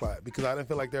 10 spot because I didn't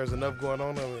feel like there was enough going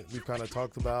on. We've kind of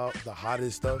talked about the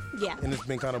hottest stuff. Yeah. And it's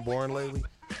been kind of boring lately.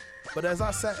 But as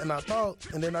I sat and I thought,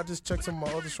 and then I just checked some of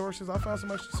my other sources, I found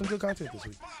some good content this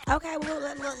week. Okay, well,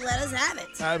 let us have it.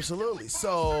 Absolutely.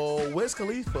 So Wiz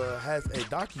Khalifa has a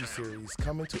docu-series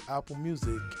coming to Apple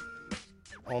Music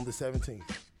on the 17th.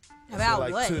 About so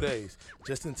like what? 2 days,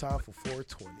 just in time for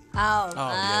 420. Oh, yeah,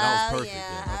 that was perfect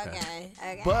Yeah, then.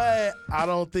 okay. But I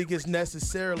don't think it's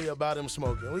necessarily about him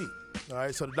smoking weed. All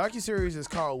right, so the docuseries is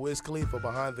called Wiz Khalifa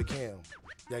Behind the Cam.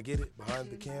 Y'all get it? Behind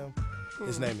the Cam?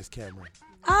 His name is Cameron.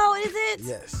 Oh, is it?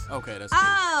 Yes. Okay, that's cool.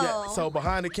 Oh. Yeah, so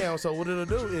Behind the Cam, so what it'll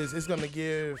do is it's going to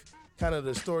give kind of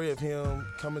the story of him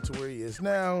coming to where he is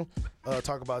now,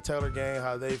 talk about Taylor Gang,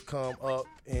 how they've come up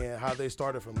and how they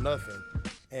started from nothing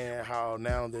and how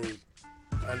now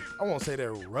I won't say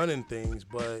they're running things,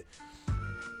 but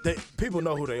people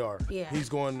know who they are. Yeah. He's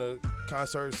going to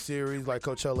concert series like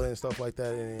Coachella and stuff like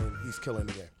that, and he's killing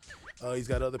the game. He's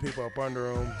got other people up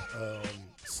under him.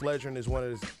 Sledgerin is one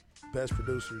of his best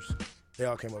producers. They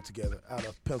all came up together out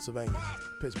of Pennsylvania,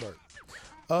 Pittsburgh.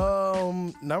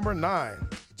 Number 9,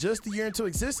 just a year into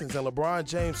existence, and LeBron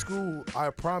James School,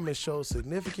 I promise, shows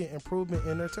significant improvement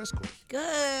in their test scores.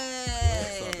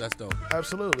 Good. That's dope.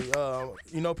 Absolutely.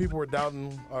 People were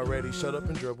doubting already. Shut up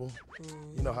and dribble.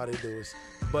 You know how they do it.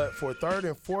 But for 3rd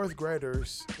and 4th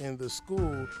graders in the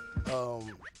school,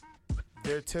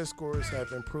 their test scores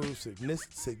have improved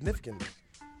significantly.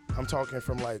 I'm talking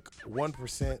from like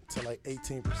 1% to like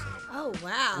 18%. Oh,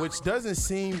 wow. Which doesn't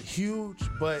seem huge,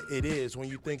 but it is when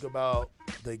you think about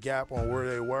the gap on where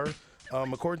they were.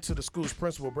 According to the school's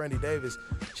principal, Brandy Davis,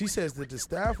 she says that the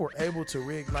staff were able to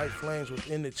reignite flames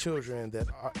within the children that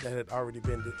had already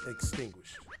been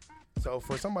extinguished. So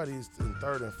for somebody who's in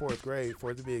 3rd and 4th grade,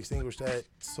 for it to be extinguished that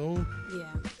soon,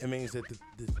 it means that the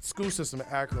school system in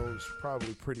Akron was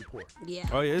probably pretty poor. Yeah.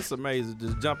 Oh yeah, it's amazing.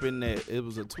 Just jump in there. It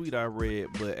was a tweet I read,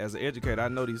 but as an educator, I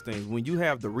know these things. When you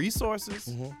have the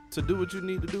resources to do what you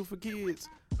need to do for kids,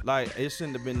 like it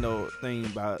shouldn't have been no thing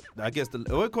about. I guess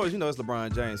of course it's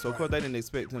LeBron James, so of course they didn't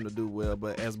expect him to do well.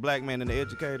 But as black man and the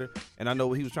educator, and I know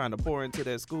what he was trying to pour into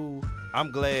that school,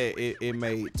 I'm glad it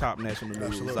made top national news.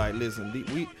 Absolutely. Like,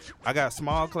 listen, I got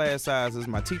small class sizes.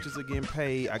 My teachers are getting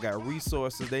paid. I got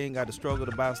resources. They ain't got to struggle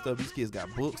to buy stuff. These kids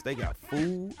got books. They got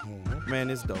food. Man,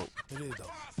 it's dope. It is dope.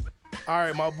 All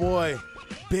right, my boy,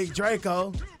 Big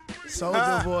Draco,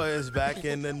 Soulja Boy is back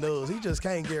in the news. He just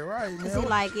can't get right, man. Does he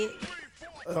like it?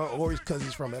 Or because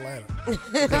he's from Atlanta.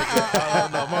 I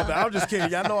don't know, my bad. I'm just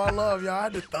kidding. Y'all know I love y'all. I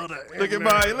had to throw that. Look at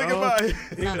Mike. Look at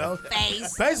Mike. You know.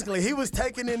 Face. Basically, he was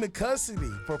taken into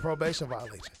custody for probation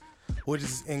violation, which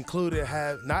is included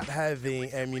not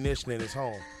having ammunition in his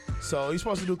home. So he's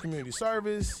supposed to do community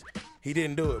service. He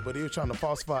didn't do it, but he was trying to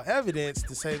falsify evidence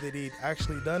to say that he'd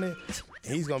actually done it.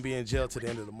 And he's going to be in jail to the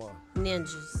end of the month.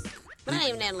 Ninjas. But it ain't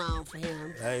even that long for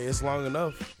him. Hey, it's long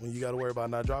enough when you got to worry about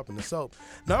not dropping the soap.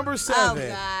 Number Oh, 7.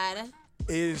 God.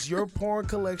 Is your porn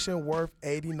collection worth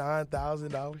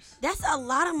 $89,000? That's a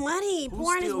lot of money. Who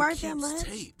Porn is still worth that keeps much.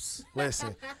 tapes?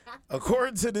 Listen,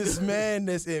 according to this man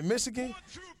that's in Michigan,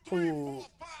 who,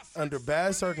 under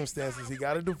bad circumstances, he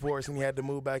got a divorce and he had to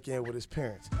move back in with his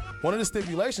parents. One of the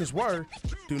stipulations were,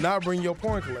 do not bring your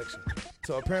porn collection.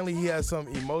 So apparently he had some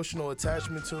emotional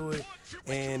attachment to it,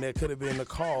 and that could have been the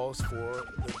cause for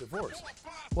the divorce.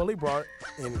 Well, he brought it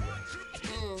anyway.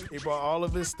 He brought all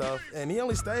of his stuff, and he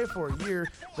only stayed for a year.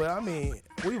 But I mean,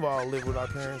 we've all lived with our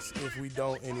parents if we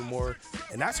don't anymore,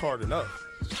 and that's hard enough.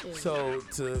 So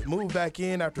to move back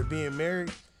in after being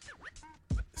married,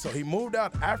 so he moved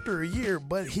out after a year,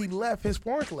 but he left his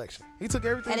porn collection. He took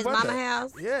everything At his but mama that.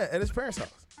 house? Yeah, at his parents' house,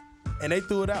 and they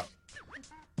threw it out.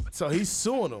 So he's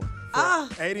suing them for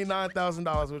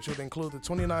 $89,000, which would include the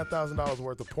 $29,000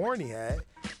 worth of porn he had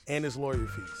and his lawyer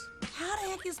fees. How the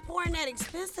heck is porn that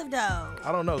expensive, though?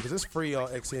 I don't know, because it's free on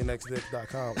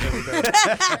xnxdick.com every day.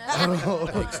 I don't know.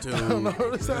 X2. I don't know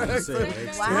what to say.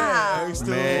 Wow. Yeah, X2,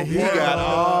 Man, he porn, got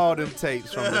all them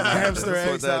tapes from the That's what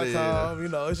that is. hamsterx.com. You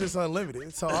know, it's just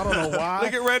unlimited. So I don't know why.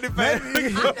 Look at Randy Fan.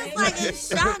 It's like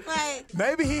in shock, like,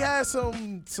 Maybe he has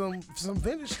some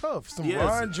vintage stuff, some Yes.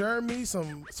 Ron Jeremy,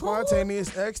 some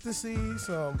spontaneous ecstasy,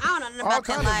 some I don't know all about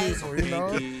that kind life. of people, you know.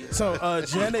 Pinky. Some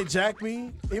Janet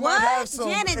Jackme. He What? might have some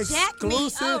Janet Jack me?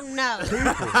 exclusive Oh, no.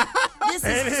 This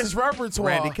in is... his repertoire.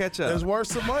 Randy, catch up. Is worth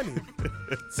some money.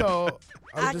 So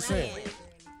I'm I just saying. can't.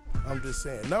 I'm just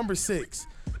saying. Number 6.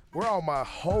 Where all my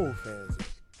whole fans?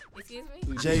 Excuse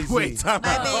me? Jay-Z. Wait, time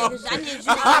Baby, out. I need you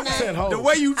to Said know. ho. The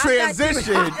way you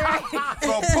transitioned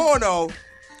from porno,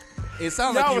 it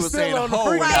sounds like Y'all you was were still saying on the hoe,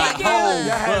 free not Right. hoe.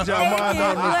 Y'all had your mind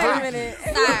on the Wait a free. minute.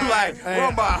 Sorry. Like,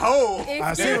 run by hoe.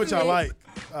 I see what y'all like.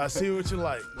 I see what you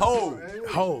like. Hoe.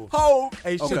 Ho. Hoe.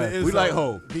 H to the Okay, is we like a,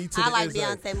 hoe. B to I the like is a.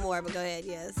 Beyonce more, but go ahead,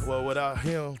 yes. Well, without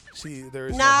him, there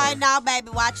is No, baby,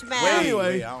 watch your mouth.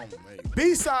 Anyway. I don't know.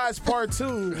 B-Sides Part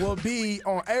 2 will be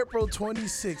on April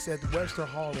 26th at the Webster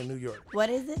Hall in New York. What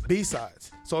is it?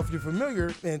 B-Sides. So if you're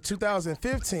familiar, in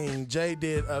 2015, Jay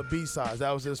did a B-Sides.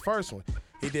 That was his first one.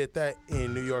 He did that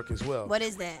in New York as well. What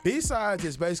is that? B-Sides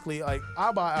is basically like,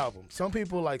 I buy albums. Some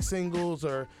people like singles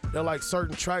or they're like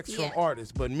certain tracks from Yeah.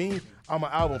 artists. But me, I'm an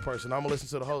album person. I'm going to listen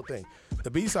to the whole thing. The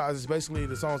B-Sides is basically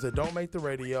the songs that don't make the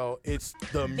radio. It's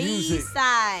the music.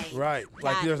 B-side. Right.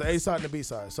 Like Got there's it. an A-side and a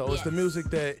B-side. So it's the Yes. music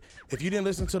that if you didn't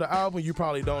listen to the album, you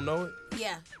probably don't know it.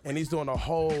 Yeah. And he's doing a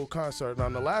whole concert. Now,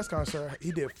 on the last concert,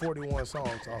 he did 41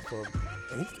 songs off of,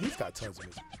 and he's got tons of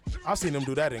music. I've seen him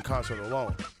do that in concert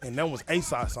alone, and that was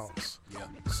A-side songs. Yeah.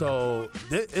 So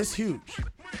it's huge.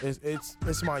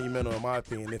 It's monumental in my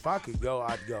opinion. If I could go,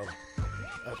 I'd go.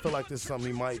 I feel like this is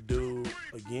something he might do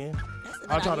again. That's a good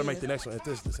I'll try to idea. make the next one. If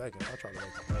this is the second, I'll try to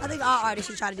make the I think all artists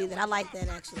should try to do that. I like that,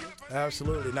 actually.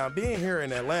 Absolutely. Now, being here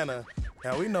in Atlanta,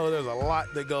 now we know there's a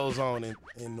lot that goes on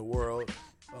in the world.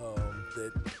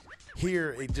 that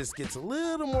here it just gets a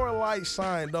little more light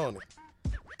shined on it.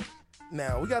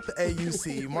 Now, we got the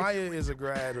AUC. Maya is a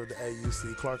grad of the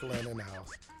AUC, Clark Atlanta in the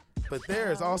house. But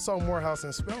there is also Morehouse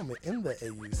and Spelman in the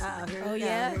AUC. Here we go.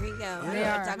 yeah? Here we go. They We're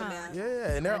are, talking huh? about.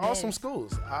 Yeah, and they're It awesome is.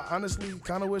 schools. I honestly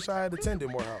kind of wish I had attended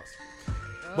Morehouse.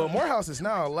 But Morehouse is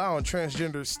now allowing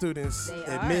transgender students They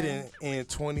admitting in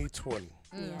 2020.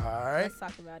 Mm. All right? Let's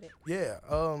talk about it. Yeah,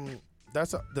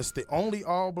 that's the only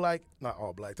not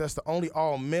all black. That's the only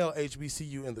all male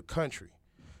HBCU in the country.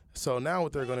 So now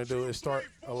what they're going to do is start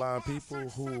allowing people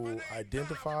who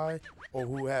identify or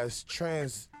who has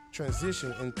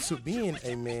transition into being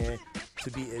a man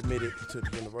to be admitted to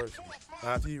the university.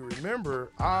 Now, if you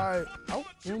remember, I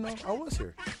was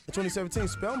here in 2017.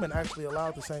 Spelman actually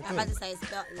allowed the same I'm thing. about to say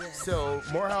spell. Yeah. So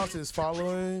Morehouse is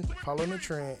following the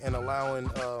trend and allowing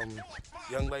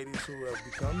young ladies who have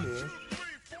become men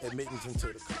admittance into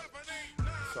the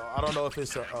college. So I don't know if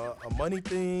it's a money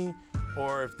thing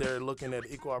or if they're looking at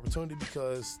equal opportunity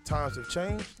because times have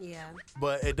changed, Yeah.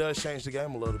 but it does change the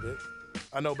game a little bit.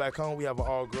 I know back home we have an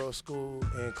all-girls school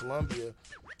in Columbia.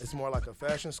 It's more like a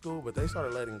fashion school, but they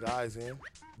started letting guys in,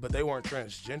 but they weren't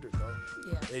transgender though.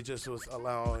 Yeah. They just was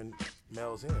allowing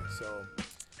males in. So,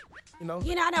 I know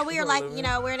we're like,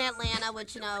 we're in Atlanta,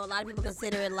 which, a lot of people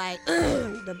consider it like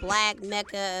the black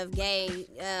mecca of gay,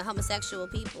 homosexual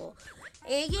people.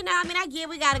 And, I get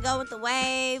we got to go with the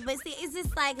wave, but see, it's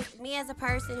just like me as a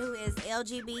person who is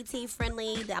LGBT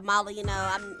friendly, I'm always,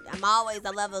 I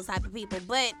love those type of people.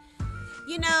 But,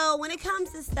 when it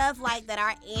comes to stuff like that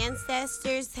our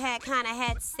ancestors had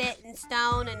set in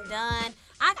stone and done,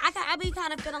 I be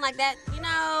kind of feeling like that,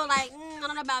 I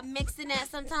don't know about mixing that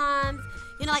sometimes.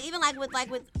 Even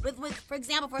with for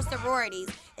example, for sororities.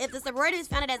 If the sorority is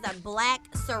founded as a black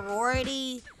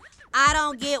sorority, I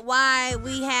don't get why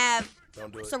we have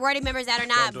sorority members that are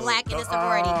not black in the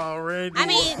sorority. Already. I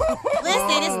mean,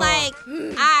 listen, it's like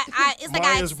I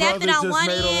Maya's accept it brother on just one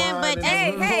made a end, line but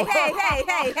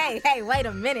and Hey, wait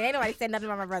a minute. Ain't nobody said nothing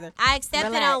about my brother. I accept it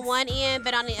Relax. on one end,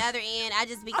 but on the other end, I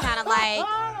just be kind of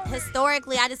like,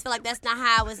 historically, I just feel like that's not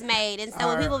how it was made. And so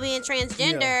when people being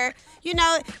transgender,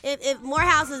 if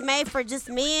Morehouse was made for just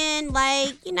men, Let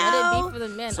it be for the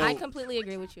men. So- I completely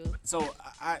agree with you. So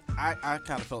I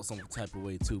kind of felt some type of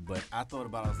way too, but I thought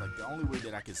about it. I was like, the only way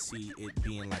that I could see it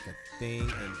being like a thing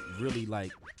and really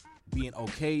like being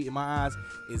okay in my eyes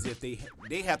is if they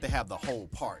have to have the whole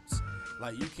parts.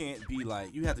 Like you can't be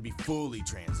like, you have to be fully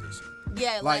transitioned.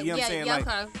 Yeah, Like, you know what I'm saying?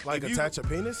 like If you- attach a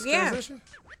penis Yeah. transition?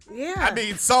 yeah. I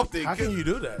mean something. How can you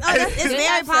do that? Oh, it's They very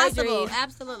have possible. surgeries.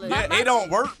 Absolutely. Yeah, it don't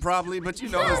work probably, but it's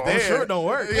I'm there. sure it don't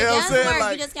work. You It know what I'm does saying? work.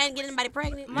 Like, You just can't get anybody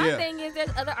pregnant. My Yeah. thing is there's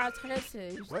other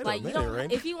alternatives. Wait a like minute,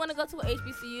 Rainey. if you want to go to a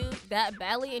HBCU that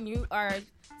badly and you are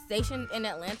stationed in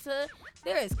Atlanta,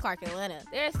 there is Clark Atlanta.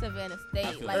 There's Savannah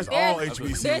State. feel Like There's all there's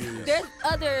HBCUs. there's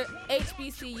other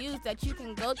HBCUs that you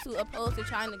can go to opposed to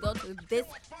trying to go to this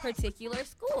particular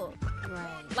school.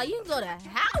 Right. Like you can go to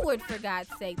Howard for God's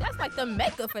sake. That's like the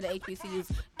mecca for the HBCUs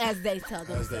as they tell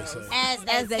As they themselves. say.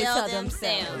 As they tell themselves.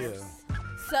 themselves. Yeah.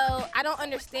 So I don't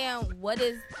understand what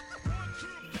is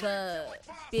the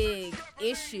big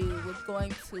issue with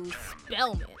going to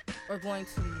Spelman or going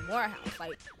to Morehouse.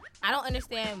 Like, I don't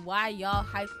understand why y'all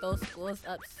hype those schools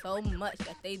up so much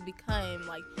that they become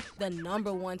like the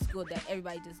 #1 school that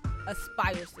everybody just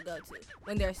aspires to go to.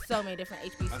 When there's so many different I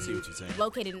see what you're HBCUs saying.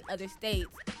 located in other states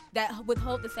that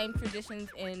withhold the same traditions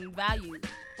and values.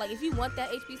 Like, if you want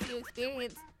that HBCU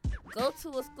experience, go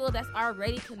to a school that's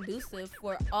already conducive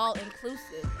for all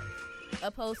inclusive,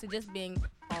 opposed to just being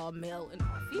all male and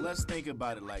all female. let's think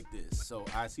about it like this. So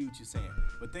I see what you're saying,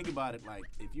 but think about it like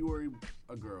if you were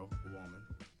a girl, a woman,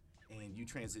 and you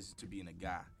transitioned to being a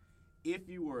guy, if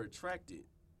you were attracted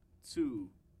to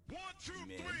One, two,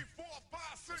 men, three, four, five,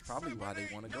 six, that's probably why they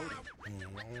want to go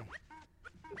there.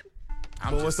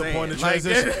 I'm But what's just the saying, point of like,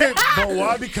 transition? But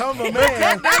why become a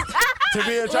man to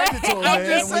be attracted to a I'm man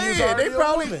just when you're saying, already they a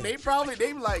probably, woman?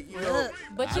 they like,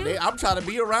 But you- I'm trying to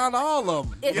be around all of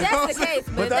them. If that's the case,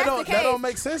 But if that that's the case, don't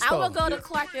make sense I though. will go to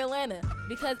Clark Atlanta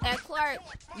because at Clark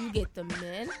you get the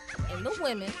men and the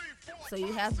women, so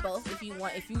you have both. If you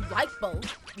like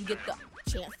both, you get the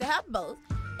chance to have both.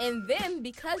 And then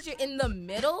because you're in the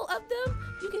middle of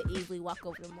them, you can easily walk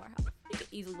over to Morehouse. You can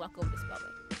easily walk over to Spelman.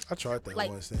 I tried that like-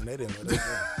 once and they didn't let us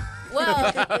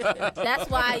Well, that's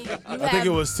why you have. I think it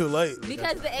was too late.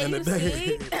 Because the in the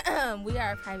day. AUC, we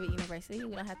are a private university.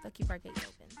 We don't have to keep our gates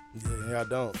open. Yeah, I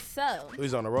don't. So We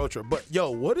was on a road trip. But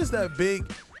yo, what is that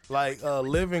big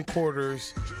living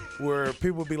quarters where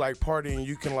people be like partying?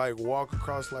 You can like walk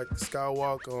across like the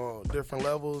skywalk on different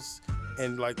levels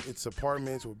and like it's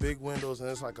apartments with big windows, and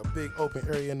it's like a big open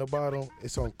area in the bottom.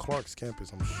 It's on Clark's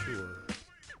campus, I'm sure.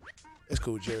 It's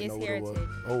cool. Jared It's know what it was.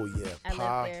 Heritage. Oh yeah, I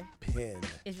live Poppin'.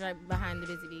 It's right behind the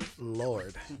Busy Bees.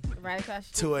 Lord, Right across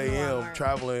the 2 street from a.m. Walmart.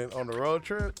 traveling on the road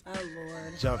trip, Oh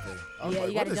Lord. jumping. I was Yeah, like,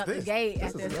 you what gotta is jump this? the gate This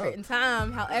after a is certain nuts.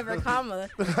 time. However, comma.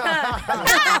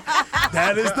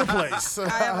 That is the place.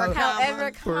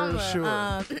 However, For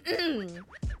comma. sure.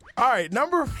 All right,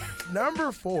 number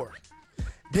 4.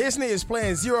 Disney is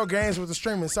playing zero games with the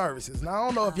streaming services. Now, I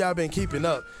don't know if y'all been keeping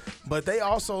up, but they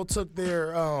also took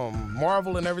their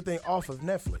Marvel and everything off of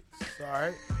Netflix. All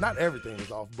right? Not everything is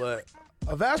off, but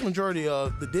a vast majority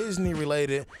of the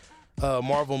Disney-related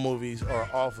Marvel movies are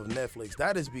off of Netflix.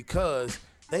 That is because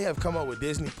they have come up with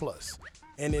Disney Plus.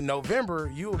 And in November,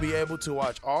 you will be able to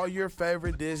watch all your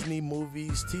favorite Disney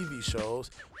movies, TV shows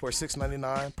for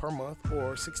 $6.99 per month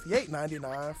or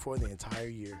 $68.99 for the entire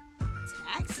year.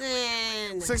 Jackson.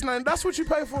 $6.99, that's what you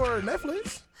pay for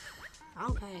Netflix?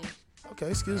 Okay. Okay,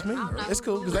 excuse me. I don't know It's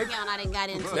cool because account I didn't got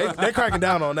into. they're cracking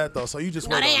down on that though, so you just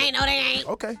No, wait they on ain't. it. No, they ain't.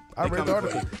 Okay, I read the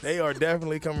article. They are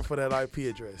definitely coming for that IP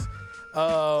address.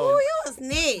 Ooh, you a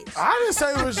snitch. I didn't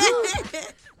say it was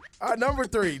you. Number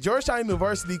 3, Georgetown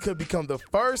University could become the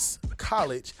first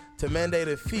college to mandate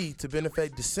a fee to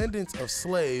benefit descendants of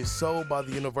slaves sold by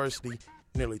the university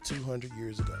nearly 200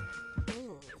 years ago.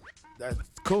 That's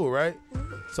cool, right?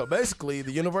 So basically,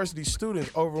 the university students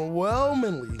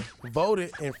overwhelmingly voted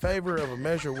in favor of a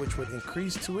measure which would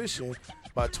increase tuition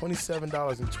by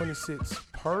 $27.26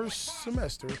 per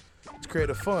semester to create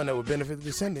a fund that would benefit the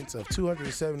descendants of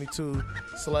 272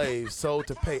 slaves sold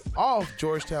to pay off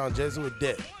Georgetown Jesuit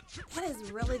debt. That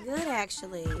is really good,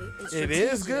 actually. It's It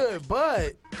is strategic. good,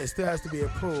 but it still has to be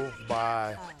approved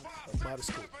by the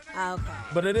school. Okay.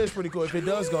 But it is pretty cool. If it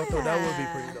does go through, that would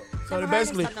be pretty dope. So Never they heard of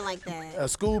basically something like that. a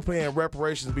school paying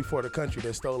reparations before the country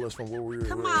that stole us from where we were.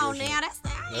 Come were on originally. now, that's I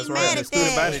ain't That's mad right. The at student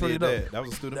that. body pretty did dope. that. That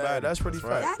was a student Yeah, body. that's pretty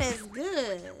right. That is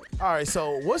good. All right,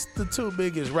 so what's the 2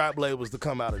 biggest rap labels to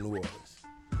come out of New Orleans?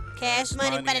 Cash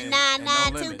money for the Money and No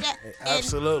 992. Limit.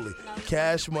 Absolutely.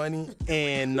 Cash Money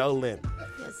and No Limit.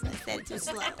 Yes, I said it too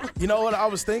slow. You know what I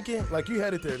was thinking? Like you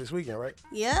headed there this weekend, right?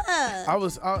 Yeah. I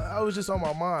was just on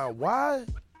my mind. Why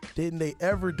didn't they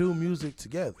ever do music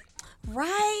together?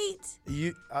 Right.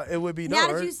 It would be Now dope,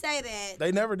 that right? you say that.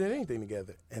 They never did anything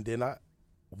together. And then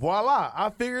voila,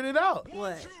 I figured it out.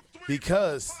 What?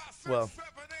 Because, well,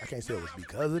 I can't say it was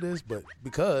because of this, but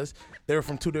because they were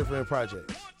from 2 different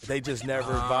projects. They just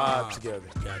never vibed together.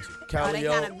 Gotcha. they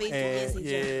Callio kinda beefing and against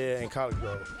each other. and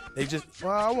Calico. They just,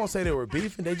 well, I won't say they were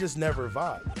beefing. They just never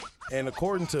vibed. And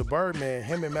according to Birdman,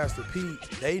 him and Master P,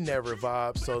 they never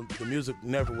vibed, so the music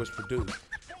never was produced.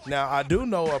 Now, I do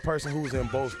know a person who was in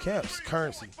both camps,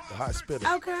 Currency, the hot spitter.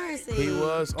 Oh, Currency. He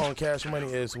was on Cash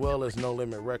Money as well as No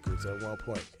Limit Records at one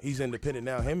point. He's independent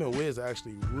now. Him and Wiz are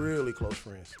actually really close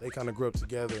friends. They kind of grew up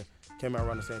together, came out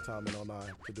around the same time in 09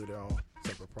 to do their own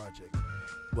separate projects.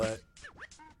 But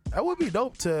that would be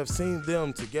dope to have seen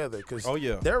them together because Oh,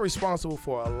 yeah. they're responsible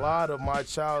for a lot of my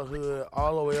childhood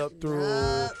all the way up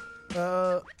through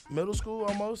middle school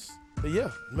almost. But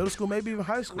yeah, middle school, maybe even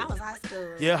high school. That was high school.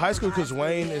 Yeah, high school because High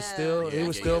Wayne school, is yeah. still he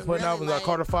was still putting out. Really When late.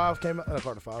 Carter 5 came out,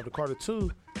 the Carter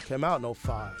 2 came out in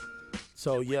 05.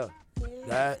 So yeah,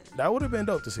 that would have been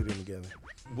dope to see them together.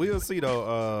 We'll see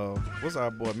though. What's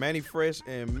our boy Manny Fresh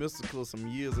and Mystical some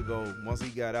years ago? Once he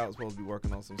got out, was supposed to be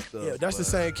working on some stuff. Yeah, that's the but-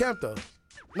 same camp though.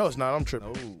 No, it's not. I'm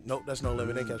tripping. No. Nope, that's No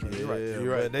Limit. They catch me. You're right. Yeah,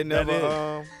 You're right. but they That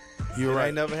never. is. You're It right.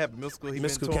 ain't never happened. Mystical, he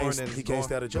Mystical been touring can't- and he can't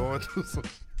stay out of jail. going through some.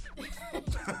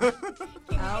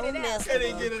 Oh,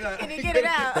 mystical. Can you get it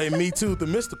out? They Me Too the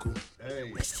Mystical.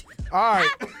 Hey. All right,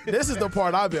 this is the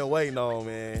part I've been waiting on,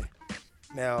 man.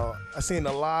 Now, I've seen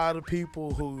a lot of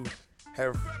people who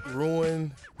have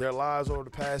ruined their lives over the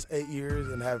past 8 years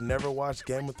and have never watched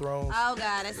Game of Thrones. Oh,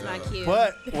 God, that's not cute.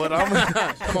 But what I'm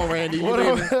Come on, Randy. You what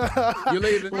leaving? I'm, You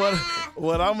leaving?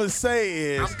 what I'm gonna say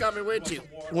is I'm coming with you.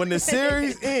 when the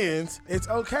series ends, it's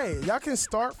okay. Y'all can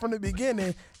start from the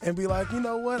beginning and be like, you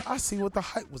know what? I see what the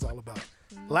hype was all about.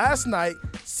 Last night,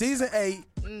 season 8,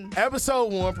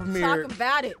 episode 1 premiered. Talk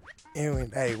about it.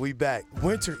 And hey, we back.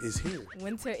 Winter is here.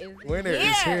 Winter is Winter here.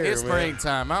 is here. It's man.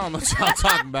 springtime. I don't know what y'all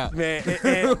talking about. Man,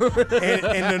 and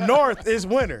the north is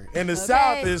winter, and the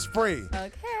south is spring.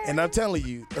 Okay. And I'm telling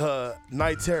you,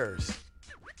 night terrors.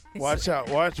 Watch out,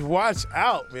 watch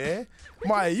out, man.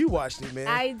 Maya, you watched it, man.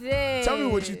 I did. Tell me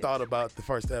what you thought about the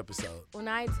first episode. When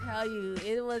I tell you,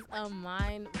 it was a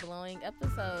mind-blowing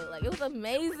episode. Like, it was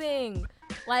amazing.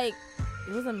 Like,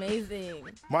 it was amazing.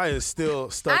 Maya's still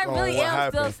stuck I on really what am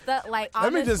happened. still stuck. Like,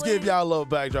 Let me just honestly, give y'all a little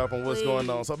backdrop on what's going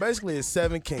on. Please. So basically, it's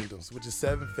 7 kingdoms, which is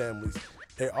 7 families.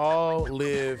 They all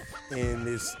live in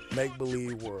this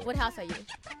make-believe world. What house are you?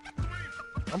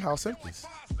 I'm House Simpkins.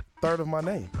 Third of my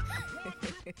name.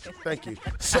 Thank you.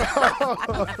 So,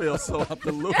 I feel so out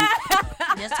the loop.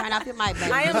 Just turn off your mic,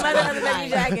 baby. I am mother of the baby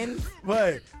dragons.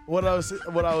 but what I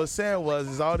was saying was,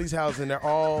 is all these houses, and they're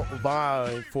all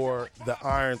vying for the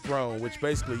Iron Throne, which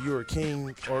basically you're a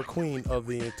king or a queen of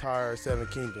the entire Seven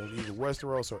Kingdoms, either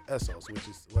Westeros or Essos, which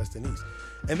is west and east.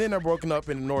 And then they're broken up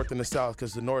in the north and the south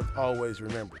because the north always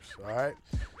remembers. All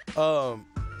right.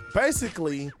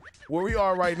 Basically, where we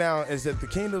are right now is that the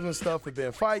kingdoms and stuff have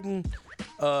been fighting,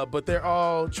 but they're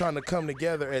all trying to come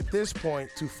together at this point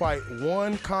to fight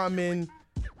one common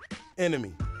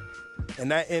enemy.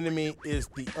 And that enemy is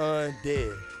the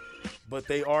undead. But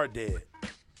they are dead.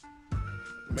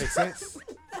 Make sense?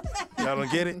 Y'all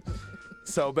don't get it?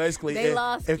 So basically, They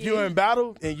lost if you. you're in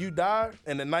battle and you die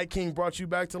and the Night King brought you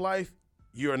back to life,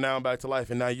 you are now back to life.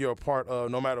 And now you're a part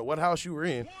of, no matter what house you were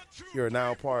in, you're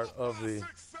now a part of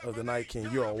the Night King.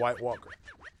 You're a White Walker.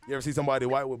 You ever see somebody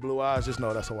white with blue eyes? Just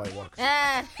know that's a White Walker.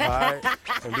 All right?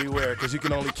 And beware, because you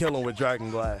can only kill them with dragon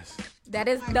glass. That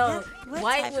is dope. What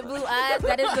White type with of- blue eyes.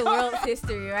 That is the world's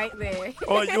history right there.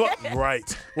 Oh,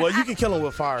 right. Well, you can kill them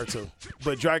with fire too,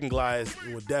 but dragon glass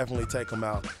will definitely take them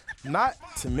out. Not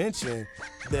to mention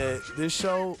that this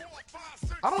show,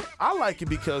 I like it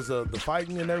because of the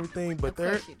fighting and everything, but Of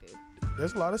course you do.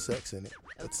 there's a lot of sex in it.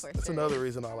 course That's there another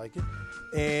reason I like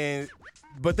it.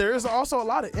 But there is also a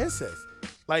lot of incest.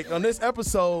 Like on this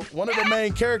episode, one of the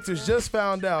main characters just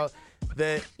found out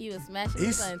that He was smashing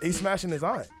his son. he's smashing his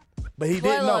aunt, but he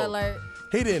didn't Spoiler know. alert.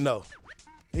 He didn't know.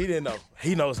 He didn't know.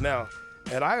 He knows now.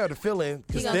 And I got a feeling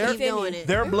because He gonna keep doing it.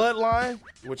 their bloodline,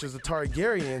 which is the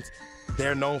Targaryens,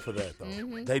 they're known for that though.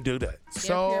 Mm-hmm. They do that. pure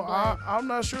So blood. I'm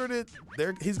not sure that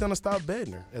he's gonna stop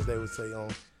bedding her, as they would say on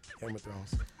Game of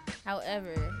Thrones.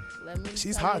 However, let me.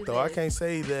 She's tell hot you though. I this. can't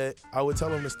say that I would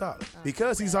tell him to stop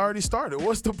because he's already started.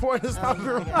 What's the point of stopping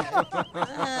her?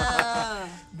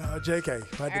 No, JK.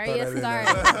 I had to throw Arya that in there.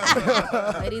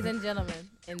 Stark, ladies and gentlemen,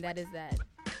 and that is that.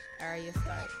 Arya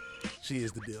Stark. She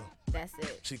is the deal. That's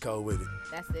it. She cold with it.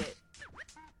 That's it.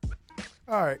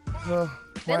 All right. Well,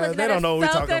 They, man, looking they at don't us know what we're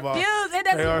so talking about. confused. It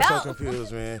They doesn't are so help.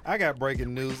 confused, man. I got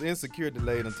breaking news. Insecure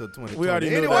delayed until 2020. We already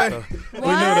knew anyway, that. Though. We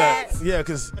knew that. Yeah,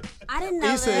 because I didn't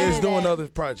know Issa that. is doing other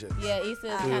projects. Yeah, Issa's We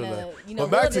kind know of, that. you know,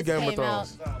 But back Little to just Game of came out.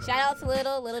 Thrones. Shout out to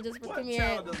Little. Little just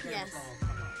premiered. Yes.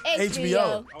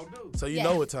 HBO. So you Yes.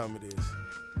 know what time it is.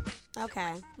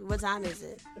 Okay. What time is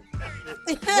it?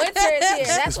 Winter is here.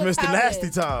 That's It's what Mr. time Nasty it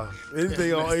is. time.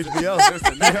 Anything on HBO.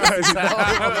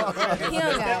 He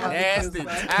don't got one. Nasty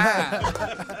time.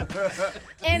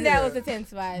 And that was a 10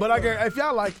 spot. But I guarantee, if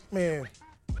y'all like, man,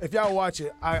 if y'all watch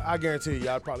it, I guarantee you,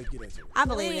 y'all probably get into it. I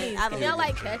believe Please, it. I if believe y'all it.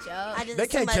 like catch up. I just, They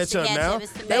it's too can't much catch to up now.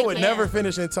 It's too They much. would can't. never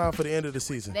finish in time for the end of the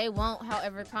season. They won't,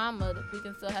 however, we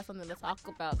can still have something to talk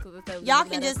about. Y'all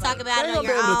can just talk about They it ain't on gonna be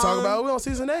your able to talk own. about it. We're on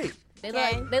season 8. They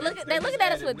Okay. like they looking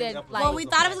at us with their like. Well, we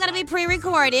thought it was gonna be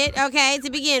pre-recorded, okay,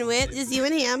 to begin with, just you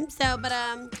and him. So, but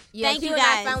yeah, thank Q you and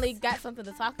I guys. finally got something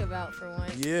to talk about for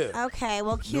once. Yeah. Okay,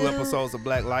 well, Q. new episodes of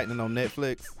Black Lightning on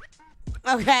Netflix.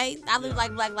 Okay, I look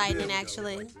like Black Lightning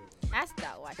actually. I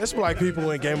stopped watching. It's like people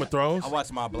in Game of Thrones. I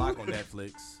watched My Block on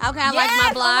Netflix. Okay, I like my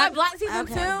Yes, block. My Block season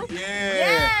Okay. 2. Yeah.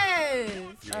 Yes.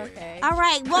 Okay. All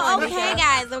right. Well, okay,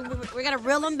 guys. We're going to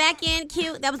reel them back in.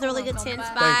 Q, that was a really good 10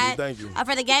 spot. Thank you.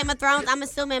 For the Game of Thrones, I'm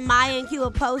assuming Maya and Q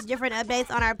will post different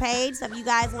updates on our page. So if you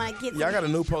guys want to get Yeah, I got a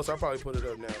new post. I'll probably put it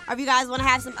up now. or if you guys want to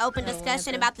have some open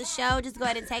discussion about the show, just go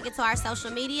ahead and take it to our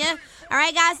social media. All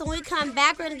right, guys. So when we come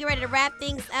back, we're going to get ready to wrap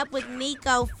things up with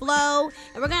Nico Flo.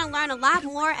 And we're going to learn a lot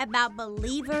more about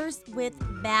believers with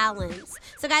balance.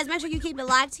 So, guys, make sure you keep it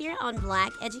locked here on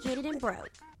Black, Educated, and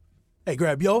Broke. Hey,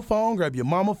 grab your phone, grab your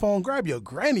mama phone, grab your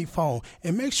granny phone,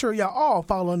 and make sure y'all all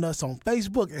following us on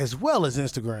Facebook as well as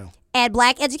Instagram. At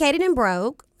Black, Educated, and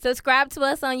Broke. Subscribe to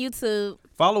us on YouTube.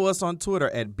 Follow us on Twitter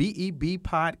at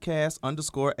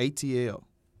BEBpodcast_ATL.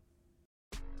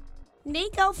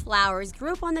 Nico Flowers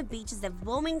grew up on the beaches of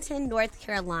Wilmington, North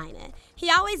Carolina.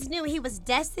 He always knew he was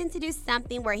destined to do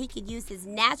something where he could use his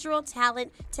natural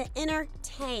talent to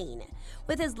entertain.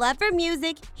 With his love for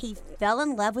music, he fell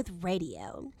in love with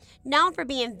radio. Known for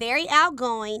being very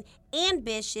outgoing,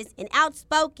 ambitious, and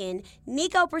outspoken,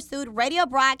 Nico pursued radio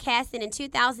broadcasting in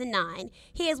 2009.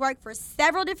 He has worked for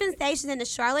several different stations in the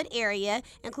Charlotte area,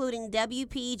 including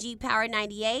WPEG Power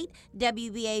 98,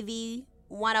 WBAV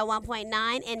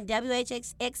 101.9 and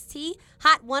WHXT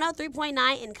Hot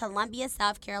 103.9 in Columbia,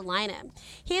 South Carolina.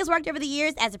 He has worked over the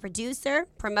years as a producer,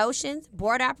 promotions,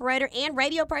 board operator, and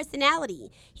radio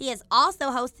personality. He has also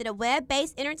hosted a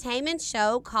web-based entertainment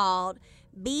show called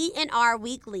B&R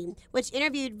Weekly, which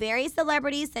interviewed various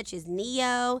celebrities such as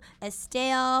Neo,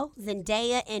 Estelle,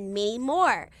 Zendaya, and many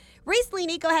more. Recently,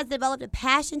 Nico has developed a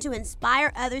passion to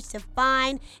inspire others to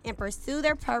find and pursue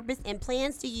their purpose and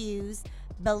plans to use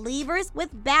Believers with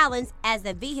Balance as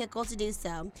a vehicle to do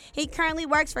so. He currently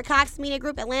works for Cox Media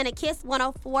Group Atlanta Kiss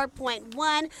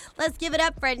 104.1. Let's give it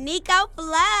up for Nico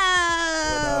Flow.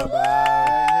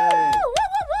 Hey.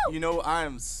 You know, I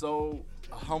am so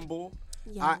humble.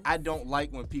 Yes. I don't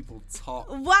like when people talk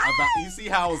What? about. You see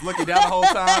how I was looking down the whole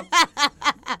time?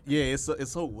 Yeah,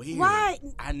 it's so weird. What?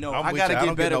 I know. I'm I with gotta you. I get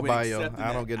don't better no with bio. accepting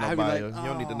I don't that. get no I be bio. like, You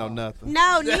don't need to know nothing.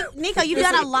 No, Nico, you've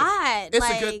done a lot. It's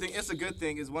like, a good thing. It's a good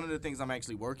thing. It's one of the things I'm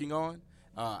actually working on.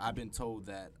 I've been told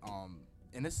that,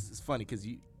 and this is funny because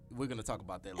we're gonna talk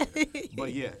about that later.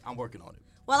 But yeah, I'm working on it.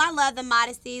 Well, I love the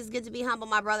modesty. It's good to be humble,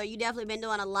 my brother. You definitely been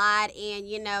doing a lot. And,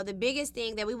 you know, the biggest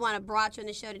thing that we want to brought you on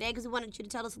the show today, because we wanted you to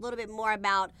tell us a little bit more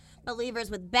about Believers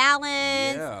with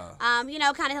Balance. Yeah. You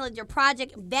know, kind of tell your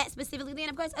project, that specifically, then,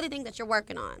 of course, other things that you're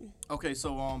working on. Okay,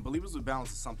 so Believers with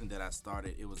Balance is something that I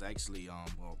started. It was actually,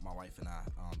 well, my wife and I,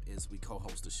 we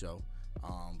co-host a show.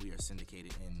 We are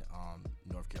syndicated in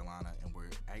North Carolina, and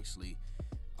we're actually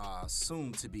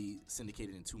soon to be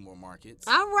syndicated in 2 more markets.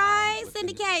 All right,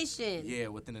 syndication. syndication.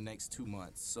 Within the next 2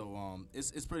 months. So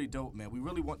it's pretty dope, man. We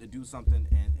really want to do something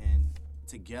and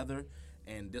together,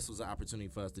 and this was an opportunity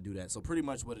for us to do that. So pretty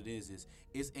much what it is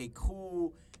it's a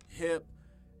cool, hip,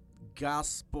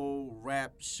 gospel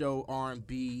rap show,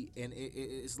 R&B, and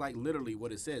it's like literally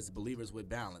what it says, Believers with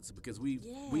Balance, because we've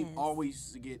always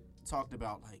used to get talked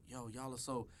about like, yo, y'all are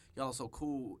so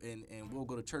cool, and we'll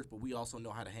go to church, but we also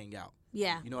know how to hang out.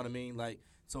 Yeah. You know what I mean? Like,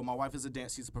 so my wife is a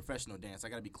dancer. She's a professional dancer. I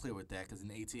got to be clear with that, because in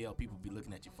the ATL, people be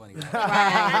looking at you funny.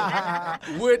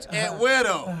 Which and where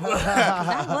though?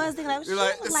 I was thinking, like, You're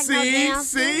like, she look like no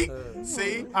dancer.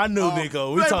 see. I knew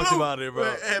Nico. We Hey, talked Blue. about it,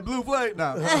 bro. Hey, Blue Flame.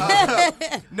 No.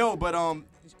 No, but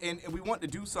and we want to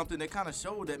do something that kind of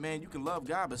showed that, man, you can love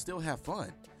God but still have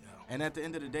fun. And at the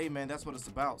end of the day, man, that's what it's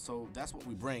about. So that's what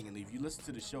we bring. And if you listen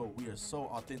to the show, we are so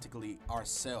authentically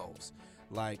ourselves.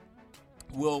 Like,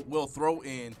 we'll throw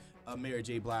in a Mary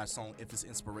J. Blige song if it's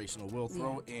inspirational. We'll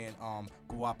throw in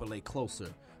Guapale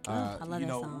Closer. I love that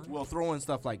song. We'll throw in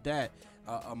stuff like that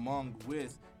among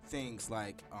with things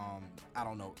like, I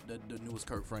don't know, the newest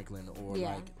Kirk Franklin, or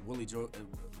like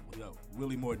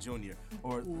Willie Moore Jr.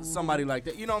 or somebody like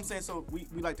that. You know what I'm saying? So we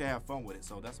like to have fun with it.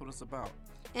 So that's what it's about.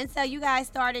 And so you guys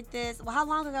started this. Well, how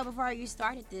long ago before you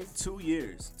started this? 2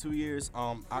 years. 2 years.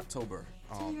 October.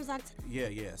 2 years October.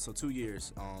 Yeah. So 2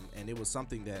 years. And it was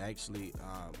something that actually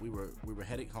we were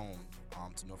headed home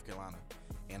to North Carolina,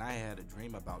 and I had a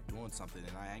dream about doing something,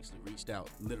 and I actually reached out.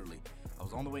 Literally, I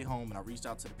was on the way home, and I reached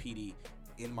out to the PD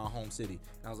in my home city.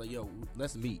 And I was like, "Yo,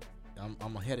 let's meet.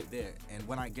 I'm headed there." And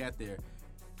when I got there,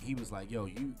 he was like, "Yo,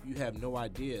 you have no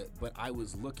idea, but I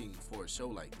was looking for a show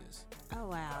like this." Oh,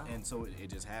 wow. And so it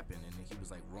just happened, and he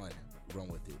was like, run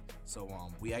with it. So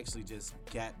we actually just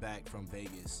got back from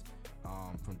Vegas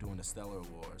from doing the Stellar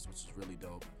Awards, which is really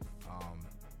dope.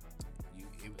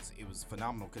 It was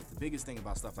phenomenal, because the biggest thing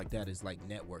about stuff like that is like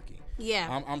networking.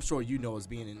 Yeah. I'm sure you know, as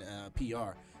being in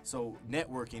PR. So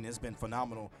networking has been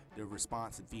phenomenal. The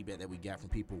response and feedback that we got from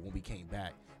people when we came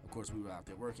back. Of course, we were out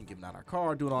there working, giving out our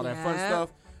car, doing all that fun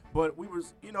stuff. But we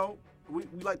was, we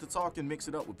like to talk and mix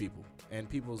it up with people. And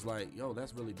people's like, yo,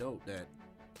 that's really dope that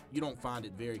you don't find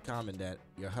it very common that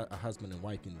your a husband and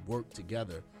wife can work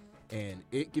together. And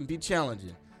it can be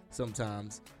challenging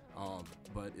sometimes,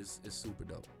 but it's super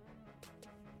dope.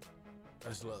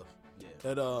 That's love.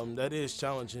 Yeah. That is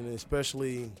challenging,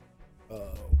 especially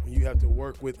when you have to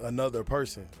work with another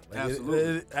person. Like,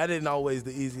 Absolutely. That isn't always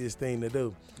the easiest thing to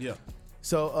do. Yeah.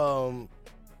 So,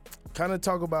 kind of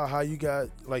talk about how you got,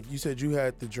 like you said, you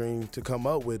had the dream to come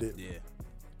up with it. Yeah.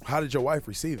 How did your wife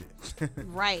receive it?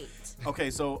 Right.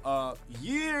 Okay, so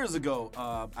years ago,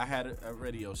 I had a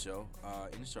radio show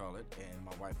in Charlotte, and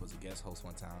my wife was a guest host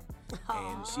one time,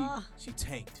 and she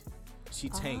tanked. She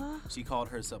tanked. She called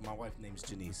herself, my wife's name is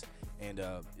Janice, and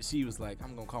she was like,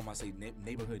 I'm gonna call myself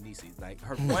neighborhood niecey. Like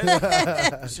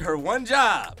her one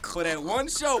job for that one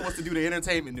show was to do the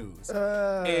entertainment news.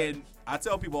 And I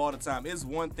tell people all the time, it's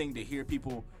one thing to hear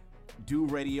people do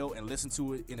radio and listen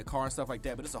to it in the car and stuff like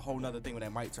that, but it's a whole nother thing when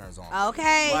that mic turns on.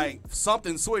 Okay. Like,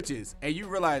 something switches, and you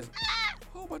realize,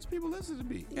 a whole bunch of people listen to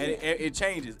me. And it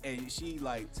changes. And she,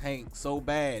 like, tanked so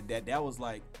bad that was,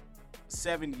 like,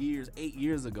 8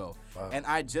 years ago. Wow. And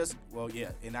I just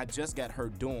got her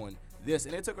doing this.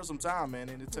 And it took her some time, man.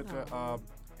 And it took her,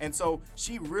 and so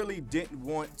she really didn't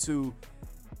want to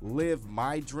live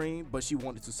my dream, but she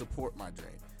wanted to support my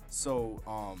dream. So,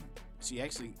 she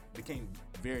actually became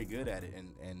very good at it,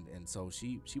 and so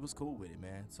she was cool with it,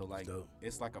 man. So like Dope.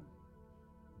 it's like a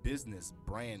business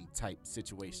brand type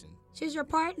situation. She's your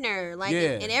partner, like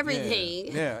Yeah, in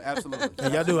everything. Yeah, absolutely.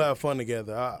 And y'all do have fun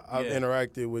together. I've Yeah.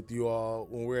 interacted with you all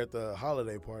when we're at the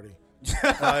holiday party.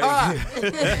 Like,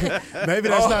 maybe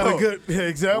that's not a good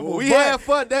example. We but had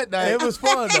fun that night. It was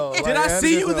fun though. Did Like, I had a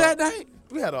see good you time. that night?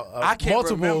 We had I can't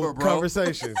multiple remember, bro.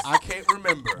 conversations. I can't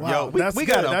remember. Wow. Yo, that's we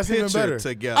good. got a That's even picture better.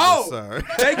 together, Oh! sir.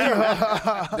 Thank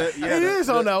you. It is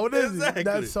on that one, isn't exactly. it?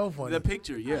 That's so funny. The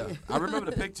picture, yeah. I remember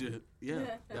the picture. Yeah.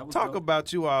 That was Talk dope.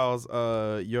 about you all's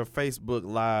your Facebook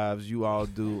lives you all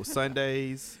do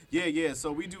Sundays. Yeah.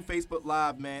 So we do Facebook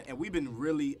Live, man, and we've been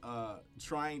really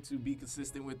trying to be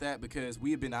consistent with that because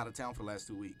we have been out of town for the last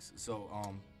 2 weeks. So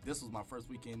this was my first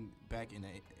weekend back in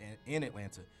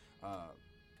Atlanta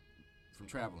from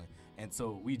traveling, and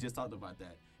so we just talked about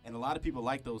that. And a lot of people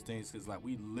like those things because like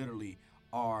we literally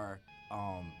are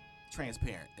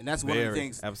transparent, and that's one of the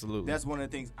things. Absolutely. That's one of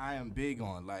the things I am big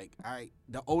on. Like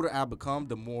the older I become,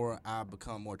 the more I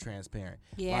become more transparent.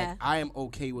 Yeah. Like I am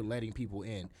okay with letting people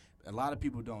in. A lot of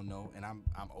people don't know, and I'm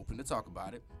open to talk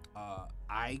about it.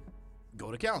 I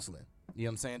go to counseling. You know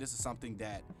what I'm saying? This is something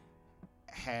that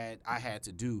I had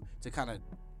to do to kind of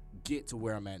get to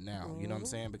where I'm at now. You know what I'm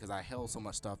saying? Because I held so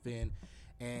much stuff in.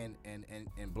 And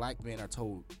black men are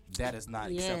told that is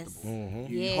not Yes. acceptable.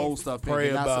 You Yes. hold stuff in. Pray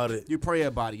You're not about it. You pray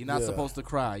about it. You're not Yeah. supposed to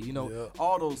cry. You know, Yeah.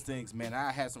 all those things, man.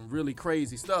 I had some really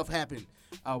crazy stuff happen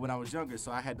when I was younger,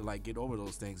 so I had to like get over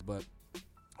those things. But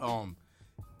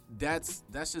that's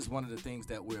just one of the things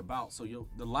that we're about. So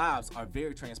the lives are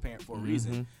very transparent for a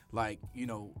reason. Like, you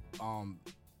know,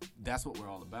 that's what we're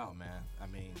all about, man. I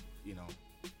mean,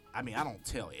 I don't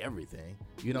tell everything.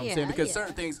 You know what I'm saying? Yeah, Because yeah.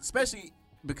 certain things, especially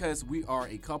because we are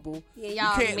a couple, Yeah, you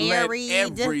y'all can't married.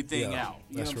 let everything Yeah, out.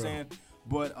 You know that's what I'm real. saying?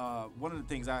 But one of the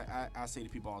things I say to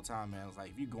people all the time, man, is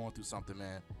like if you're going through something,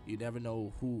 man, you never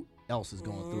know who else is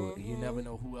going through it, and you never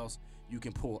know who else you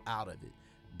can pull out of it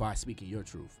by speaking your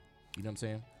truth. You know what I'm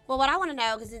saying? Well, what I want to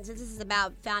know, because since this is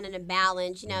about finding a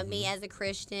balance, me as a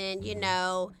Christian,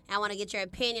 I want to get your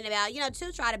opinion about,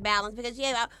 to try to balance, because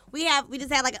we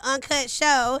just had like an uncut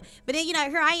show, but then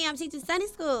here I am teaching Sunday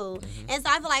school, and so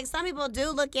I feel like some people do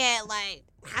look at like,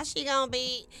 how she gonna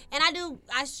be? And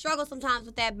I struggle sometimes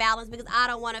with that balance because I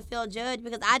don't want to feel judged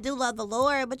because I do love the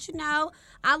Lord, but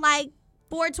I like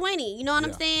 420. You know what I'm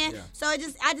Yeah, saying? yeah. So I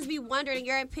just be wondering, in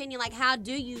your opinion, like how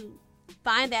do you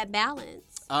find that balance?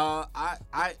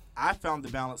 I found the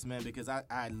balance, man, because I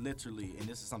literally, and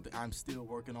this is something I'm still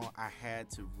working on, I had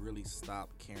to really stop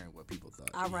caring what people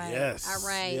thought. All right. Yes. All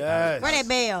right. Yes. Where that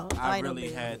bell? I ain't no really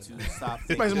bell. had to stop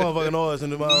Make thinking. some motherfucking noise in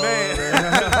the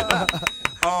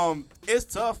It's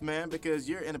tough, man, because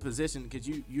you're in a position because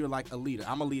you're like a leader.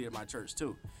 I'm a leader at my church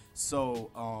too,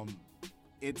 so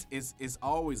it's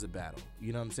always a battle.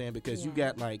 You know what I'm saying? Because you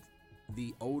got like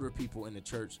the older people in the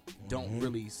church don't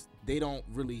really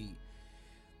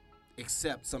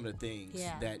accept some of the things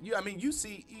that you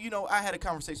see. I had a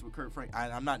conversation with Kurt Frank.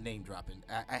 I'm not name dropping.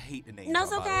 I hate the name. No,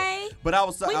 it's drop, by the way. okay. But I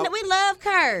was We love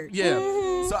Kurt. yeah.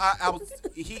 Mhm. So I was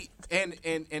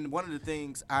and one of the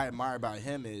things I admire about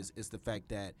him is the fact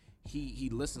that he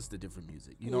listens to different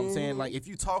music. You know what I'm saying? Like if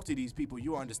you talk to these people,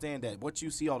 you understand that what you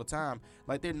see all the time,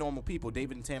 like they're normal people.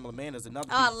 David and Tamela Mann is another.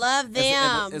 Oh, I love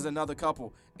them. Is another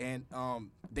couple, and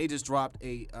they just dropped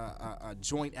a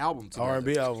joint album together.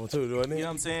 R&B album too, doesn't it? You know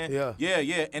what I'm saying? Yeah.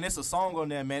 Yeah. And it's a song on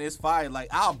there, man. It's fire. Like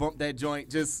I'll bump that joint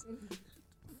just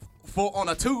on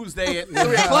a Tuesday at 3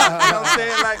 o'clock. You know what I'm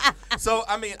saying? Like, so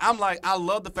I mean, I'm like, I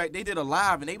love the fact they did a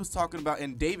live and they was talking about,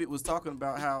 and David was talking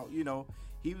about how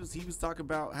he was talking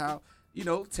about how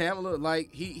Tamala,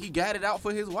 like he got it out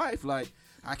for his wife. Like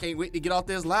I can't wait to get off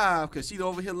this live because she's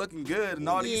over here looking good and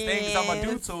all these things I'm gonna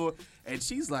do to her. And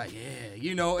she's like, yeah,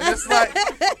 and it's like,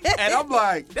 and I'm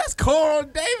like, that's Coral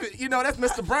David, that's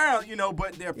Mr. Brown,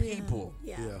 but they're people.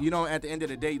 Yeah. At the end of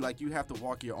the day, like you have to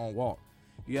walk your own walk.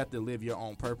 You have to live your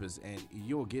own purpose, and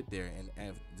you'll get there.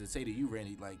 And to say to you,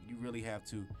 Randy, like you really have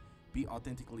to be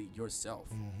authentically yourself.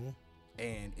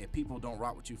 And if people don't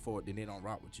rock with you for it, then they don't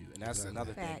rock with you. And that's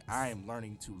another thing. Facts. I am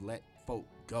learning to let folk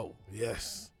go.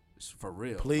 Yes. For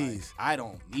real. Please. Like, I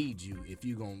don't need you if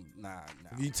you gon' nah.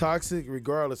 If you toxic,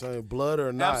 regardless of blood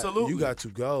or not, Absolutely. you got to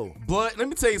go. Blood, let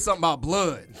me tell you something about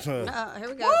blood. Here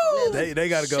we go. They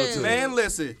got to go Shoot. too. Man,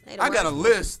 listen, They the I got a worst.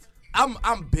 list.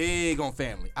 I'm big on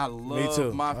family. I love Me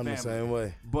too. my I'm family. the same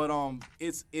way. But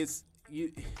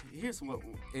here's what,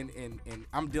 and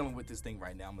I'm dealing with this thing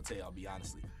right now. I'm gonna tell you, I'll be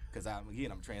honestly, because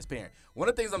I'm transparent. One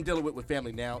of the things I'm dealing with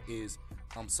family now is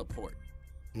support.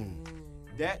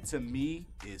 That to me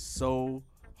is so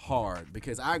hard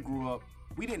because I grew up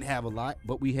we didn't have a lot,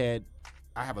 but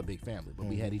I have a big family, but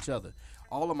we had each other.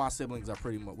 All of my siblings are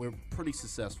we're pretty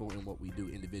successful in what we do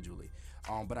individually.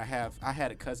 But I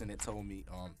had a cousin that told me,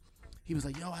 he was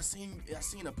like, yo, I seen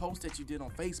a post that you did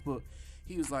on Facebook.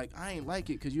 He was like, I ain't like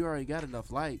it because you already got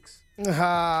enough likes. What?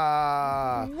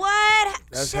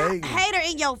 That's hating. Hater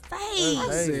in your face. I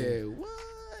said, what?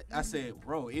 I said,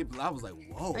 bro, I was like,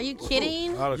 whoa. Are you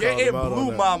kidding? I'd have Yeah, called it him out on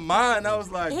blew that. my mind. I was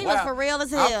like, He wow. was for real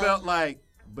as I hell. felt like,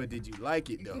 but did you like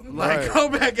it though? Like, Right. go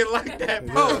back and like that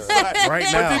Yeah. post. Like, Right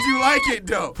but now. did you like it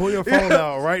though? Pull your phone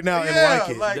out right now and Yeah, like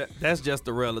it. like- That's just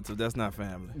a relative. That's not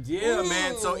family. Yeah,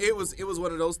 man. So it was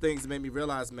one of those things that made me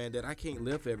realize, man, that I can't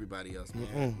live for everybody else, man.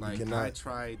 Mm-mm, Like you cannot.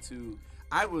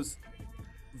 I was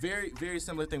very, very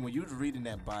similar thing when you was reading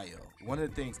that bio. One of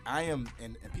the things I am,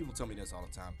 and people tell me this all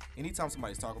the time. Anytime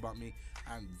somebody's talking about me,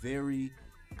 I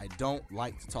don't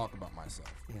like to talk about myself.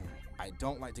 I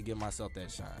don't like to give myself that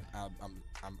shine.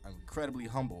 I'm incredibly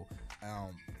humble,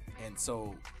 and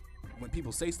so when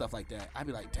people say stuff like that, I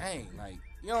be like, dang, like,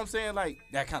 you know what I'm saying? Like,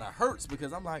 that kind of hurts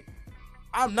because I'm like,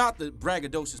 I'm not the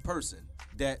braggadocious person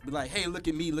that be like, hey, look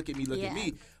at me, look at me, look at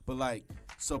me. But like,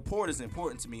 support is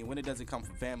important to me, and when it doesn't come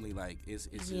from family, like, it's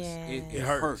just it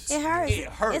hurts. It hurts. It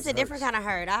hurts. It's a different kind of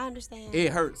hurt. I understand.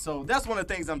 It hurts. So that's one of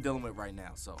the things I'm dealing with right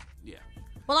now. So yeah.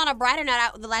 Well, on a brighter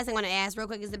note, the last thing I want to ask real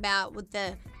quick is about with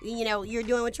the, you're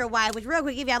doing with your wife, which real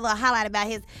quick, give you a little highlight about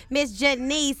his Miss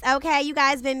Janice. Okay, you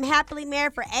guys been happily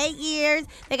married for 8 years.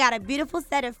 They got a beautiful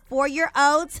set of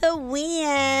 4-year-old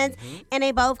twins, and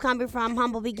they both come from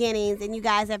humble beginnings, and you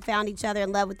guys have found each other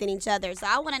and love within each other. So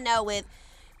I want to know, with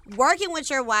working with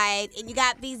your wife and you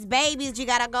got these babies you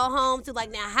got to go home to,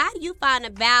 like, now, how do you find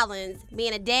a balance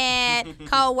being a dad,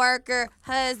 co-worker,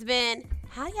 husband?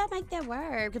 How do y'all make that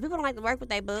work? Because people don't like to work with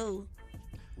their boo.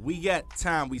 We got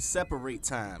time. We separate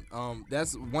time.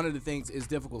 That's one of the things. It's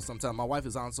difficult sometimes. My wife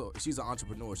is she's an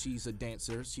entrepreneur. She's a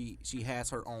dancer. She has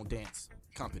her own dance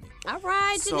company. All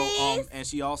right, So Denise. and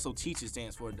she also teaches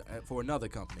dance for another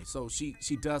company. So she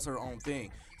does her own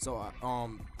thing. So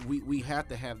we have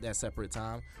to have that separate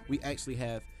time. We actually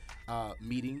have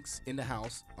meetings in the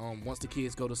house. Once the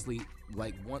kids go to sleep,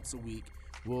 like once a week,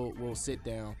 we'll sit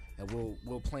down and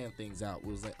we'll plan things out.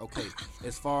 We'll like, okay,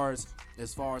 as far as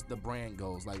the brand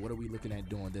goes, like, what are we looking at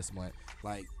doing this month?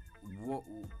 Like, what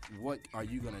are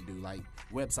you gonna do? Like,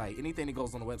 website, anything that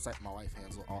goes on the website, my wife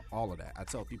handles all of that. I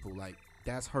tell people, like,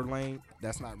 that's her lane.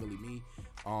 That's not really me.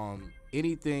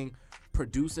 Anything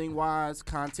producing wise,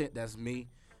 content, that's me.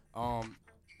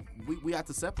 We have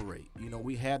to separate.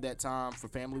 We have that time for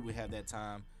family. We have that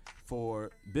time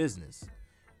for business.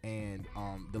 And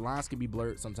the lines can be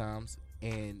blurred sometimes,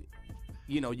 and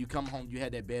you come home, you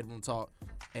had that bedroom talk,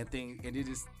 and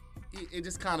it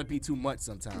just kind of be too much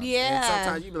sometimes. Yeah. And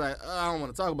sometimes you be like, oh, I don't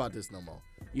want to talk about this no more.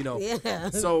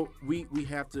 Yeah. So we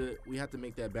have to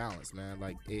make that balance, man.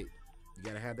 Like, you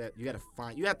gotta have that. You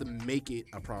have to make it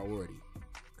a priority,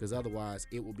 because otherwise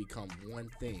it will become one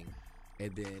thing.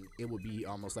 And then it would be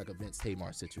almost like a Vince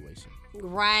Tamar situation.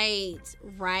 Right.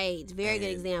 Very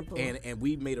good example. And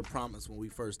we made a promise when we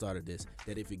first started this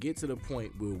that if it gets to the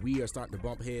point where we are starting to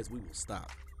bump heads, we will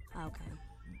stop. Okay.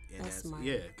 And That's smart.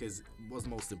 Yeah, because what's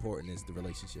most important is the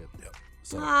relationship. Yep.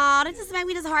 So Oh, that just made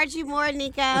me just heart you more,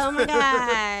 Nico. Oh my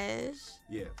gosh.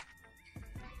 yeah.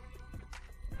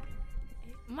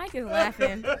 Mike is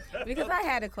laughing because I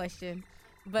had a question,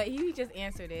 but he just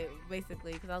answered it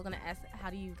basically. Because I was gonna ask, how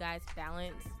do you guys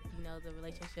balance, the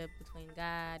relationship between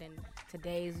God and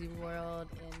today's world,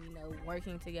 and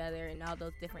working together and all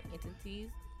those different entities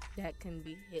that can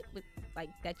be hit with, like,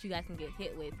 that you guys can get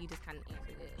hit with. You just kind of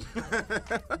answered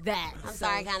it like that. I'm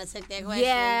sorry I kind of took that question.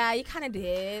 Yeah, you kind of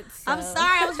did. I'm so-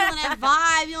 sorry I was feeling that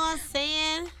vibe. You know what I'm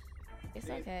saying? It's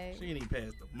okay. She didn't even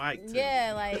pass the mic to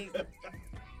Yeah, like,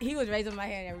 he was raising my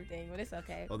hand and everything, but it's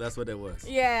okay. Oh, that's what that was.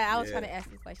 Yeah, I was Yeah. trying to ask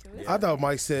this question. but it's I thought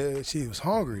Mike said she was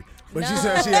hungry, but she No.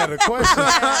 said she had a question.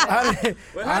 I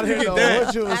how'd you didn't get know that?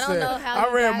 what you was I don't saying. know how I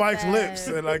you read got Mike's that. lips,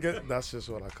 and I guess that's just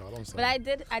what I caught. I'm sorry.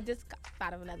 But I just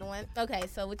thought of another one. Okay,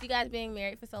 so with you guys being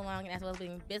married for so long, and as well as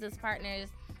being business partners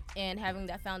and having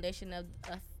that foundation of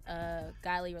a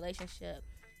godly relationship,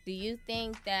 do you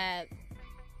think that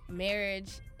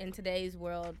marriage in today's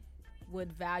world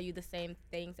would value the same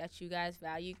things that you guys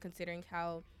value, considering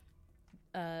how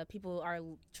people are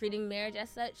treating marriage as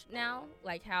such now?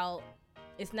 Like, how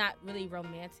it's not really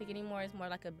romantic anymore. It's more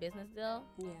like a business deal.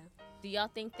 Yeah. Do y'all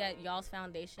think that y'all's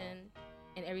foundation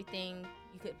and everything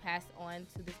you could pass on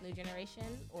to this new generation,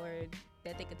 or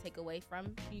that they could take away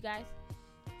from you guys?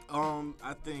 I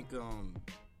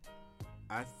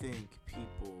think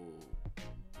people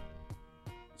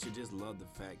should just love the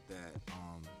fact that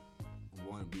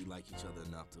one, we like each other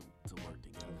enough to work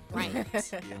together. Right. You know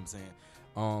what I'm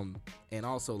saying? And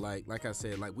also like I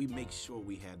said, like we make sure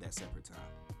we have that separate time,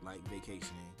 like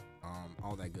vacationing,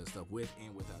 all that good stuff with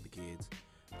and without the kids.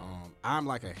 I'm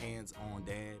like a hands-on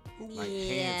dad, like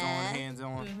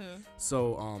hands-on.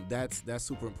 So that's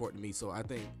super important to me. So I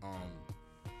think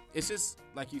it's just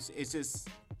like you said, it's just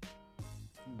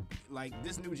like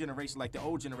this new generation, like the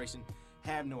old generation,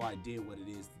 have no idea what it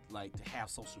is like to have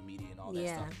social media and all that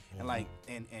stuff, and like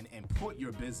and put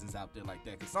your business out there like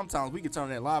that. Because sometimes we can turn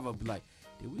that live up and be like,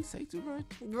 did we say too much?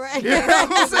 Right. You know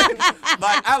what I'm saying?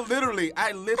 Like I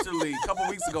literally a couple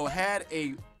weeks ago had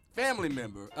a family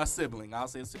member, a sibling, I'll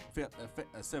say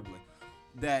a sibling,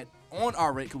 that on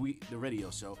our the radio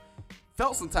show,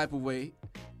 felt some type of way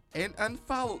and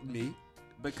unfollowed me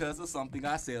because of something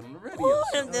I said on the radio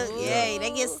show. Yeah,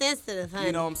 they get sensitive, honey.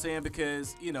 You know what I'm saying?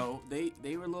 Because, you know, they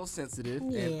were a little sensitive,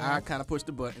 and I kind of pushed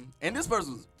the button. And this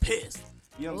person was pissed.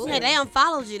 You know what I'm saying? They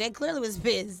unfollowed you. They clearly was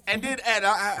pissed. And then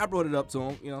I brought it up to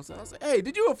him. You know what I'm saying? I was like, hey,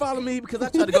 did you unfollow me? Because I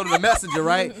tried to go to the messenger,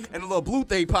 right? And the little blue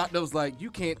thing popped up. Was like, you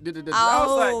can't. I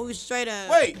was like, straight up.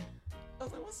 Wait. I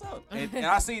was like, what's up? And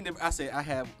I seen them. I said, I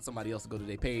have somebody else to go to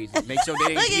their page, make sure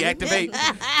they deactivate.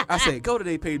 I said, go to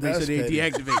their page, make sure they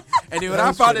deactivate. And then when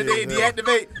I found that they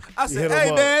deactivate, I said,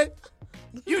 hey, man,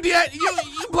 you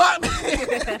blocked me.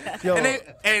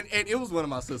 and it was one of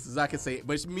my sisters, I can say it.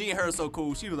 But me and her are so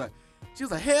cool. She was like,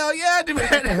 hell yeah, I did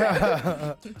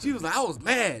that. She was like, I was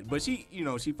mad. But she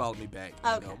followed me back.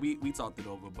 Okay. You know, we talked it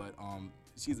over, but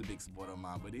she's a big supporter of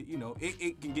mine. But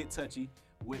it can get touchy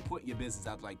with putting your business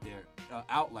out like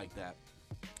that,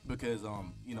 because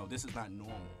this is not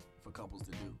normal for couples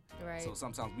to do. Right. So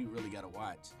sometimes we really gotta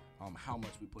watch how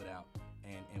much we put out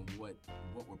and what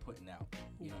we're putting out.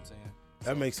 You know what I'm saying?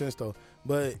 That makes sense though.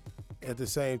 But at the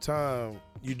same time,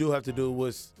 you do have to do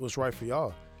what's right for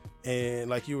y'all. And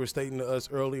like you were stating to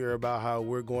us earlier about how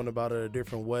we're going about it a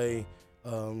different way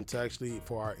to actually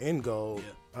for our end goal.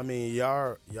 Yeah. I mean,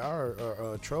 y'all are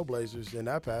trailblazers in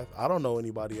that path. I don't know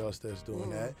anybody else that's doing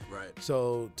that. Right.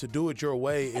 So to do it your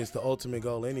way is the ultimate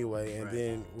goal anyway. And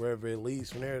then wherever it leads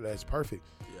from there, that's perfect.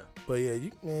 Yeah. But yeah,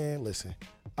 listen.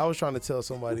 I was trying to tell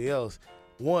somebody else.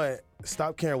 One,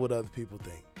 stop caring what other people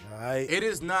think. All right. It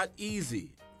is not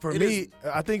easy.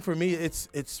 I think for me,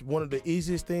 it's one of the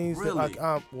easiest things. Really?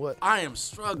 I am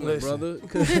struggling, brother.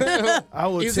 I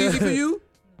would it's easy for you?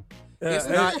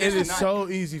 It is so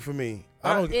easy for me.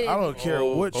 I don't care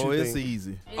what you think. It's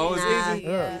easy. It's easy?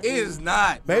 Yeah. It is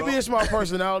not, bro. Maybe it's my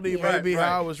personality, maybe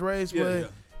how I was raised, Yeah.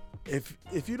 but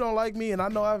if you don't like me and I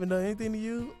know I haven't done anything to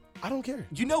you, I don't care.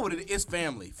 You know what it is?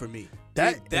 Family for me.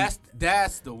 That's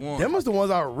the one. Them was the ones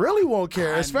I really won't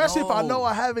care, especially if I know know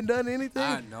I haven't done anything.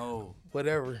 I know.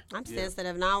 Whatever. I'm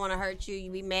sensitive. No, I don't want to hurt you. You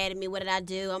be mad at me. What did I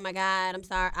do? Oh my God, I'm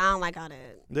sorry. I don't like all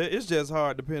that. It's just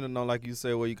hard depending on, like you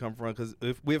said, where you come from. Because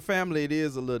if with family, it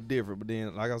is a little different. But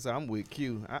then, like I said, I'm with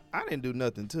Q. I didn't do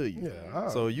nothing to you. Yeah.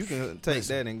 So you can take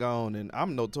that and go on. And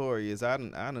I'm notorious. I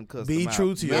done cussed Be them out.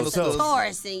 true to yourself.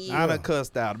 Taurus in you. I done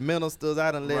cussed out ministers.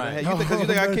 I done let them have. You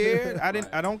think I cared?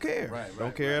 I don't care. Right,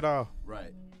 don't care at all.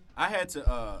 Right. I had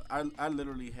to. I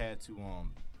literally had to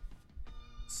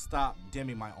stop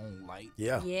dimming my own light.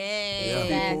 Yeah.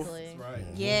 Exactly. Right.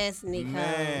 Yes, Nico.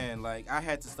 Man, like I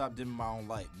had to stop dimming my own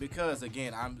light because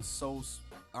again, I'm so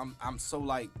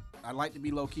like I like to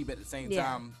be low key, but at the same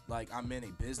time, like I'm in a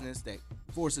business that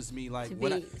forces me like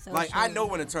I know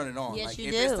when to turn it on. Yes, like you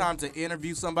if do. it's time to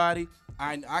interview somebody,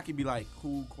 I can be like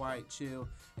cool, quiet, chill,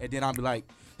 and then I'll be like,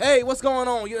 hey, what's going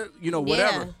on? You know,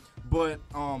 whatever. Yeah. But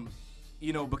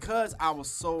because I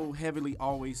was so heavily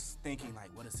always thinking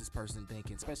like, what is this person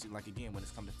thinking? Especially like again when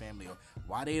it's come to family or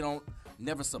why they don't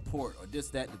never support or this,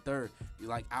 that, and the third.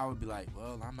 Like I would be like,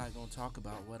 well, I'm not gonna talk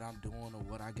about what I'm doing or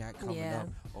what I got coming up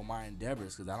or my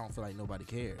endeavors because I don't feel like nobody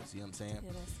cares. You know what I'm saying?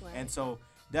 Yeah, that's right. And so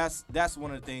that's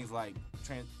one of the things like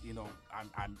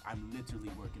I'm literally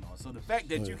working on. So the fact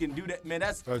that you can do that, man,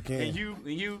 that's and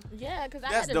you. Yeah, because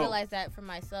I had to realize that for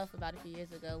myself about a few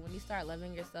years ago. When you start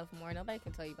loving yourself more, nobody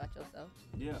can tell you about yourself.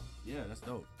 Yeah, that's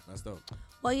dope. That's dope.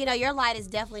 Well, your light is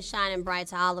definitely shining bright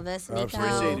to all of us,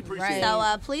 Nico. Appreciate it.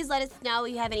 So please let us know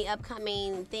if you have any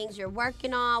upcoming things you're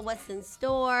working on, what's in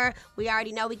store. We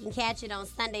already know we can catch it on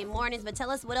Sunday mornings, but tell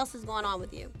us what else is going on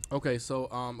with you. Okay, so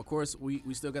of course we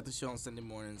still got the show on Sunday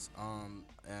mornings.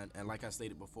 And like I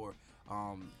stated before,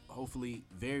 hopefully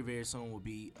very, very soon we'll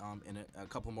be in a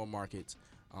couple more markets.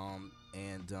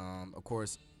 And of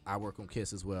course I work on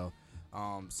KISS as well.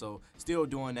 So still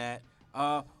doing that.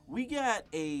 I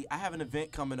have an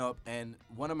event coming up, and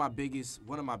one of my biggest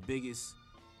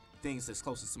things that's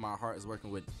closest to my heart is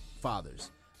working with fathers.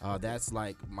 That's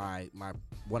like my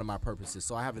one of my purposes.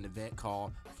 So I have an event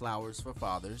called Flowers for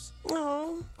Fathers.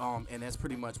 Oh. And that's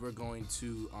pretty much we're going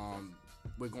to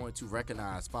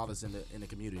recognize fathers in the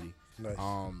community. Nice.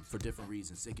 For different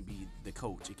reasons. It could be the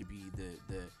coach, it could be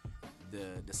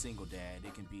the single dad,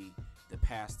 it can be the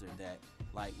pastor that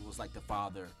was like the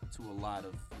father to a lot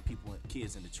of people,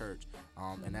 kids in the church.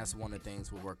 And that's one of the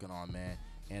things we're working on, man.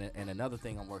 And another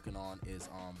thing I'm working on is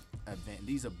event.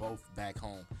 These are both back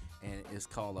home, and it's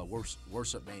called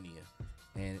Worship Mania.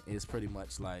 And it's pretty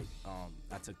much like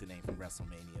I took the name from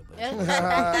WrestleMania, but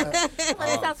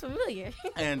Well, it sounds familiar.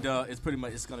 and it's pretty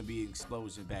much it's gonna be an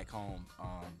explosion back home,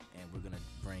 and we're gonna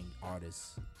bring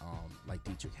artists like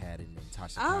Dietrich Haddon and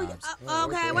Tasha Cobbs.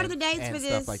 Okay. What are the dates and for this?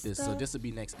 stuff like this. So this will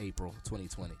be next April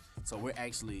 2020. So we're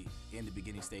actually in the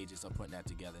beginning stages of putting that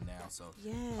together now. So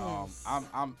Yes.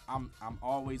 I'm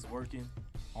always working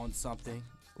on something.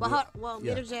 Well,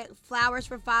 Yeah. Leadership Flowers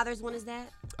for Fathers. When is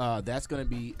that? That's gonna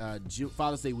be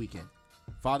Father's Day weekend.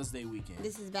 Father's Day weekend.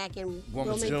 This is back in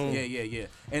Woman's Wilmington. June. Yeah.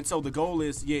 And so the goal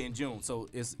is in June. So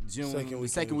it's June,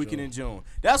 Second weekend in in June.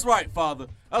 That's right, Father.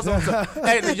 That's what I'm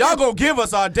saying. Hey, y'all gonna give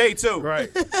us our day too. Right.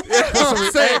 You know what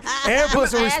I'm saying? And put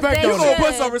some As respect they You on gonna it. should.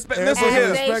 put some respect. And Listen put some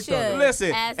here. respect on it.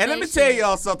 Listen, As and let they me tell should.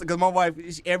 y'all something, because my wife,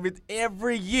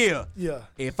 every year, Yeah.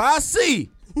 if I see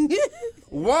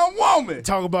one woman,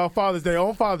 Talk about Father's Day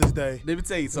on Father's Day. let me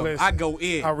tell you something. Listen, I go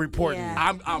in. I report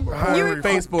Yeah. you. I'm You reporting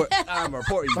Facebook. I'm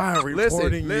reporting you. I'm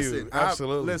reporting you. Listen,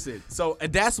 Absolutely. Listen. So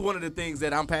and that's one of the things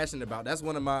that I'm passionate about. That's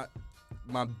one of my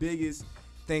biggest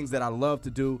things that I love to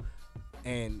do.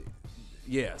 And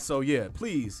yeah, so yeah,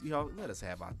 please, let us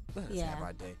have our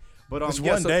day. But It's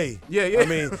one day. Yeah. I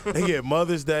mean, they get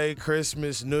Mother's Day,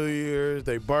 Christmas, New Year's,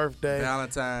 their birthday,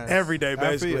 Valentine's. every day I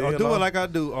basically. feel, or you do know? it like I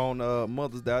do on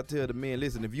Mother's Day. I tell the men,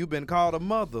 listen, if you've been called a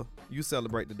mother, you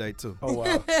celebrate the day too. Oh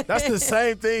wow, that's the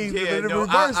same thing. Yeah, in the no,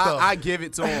 reverse though. I give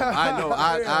it to him. I know.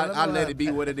 I Yeah, let it be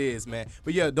what it is, man.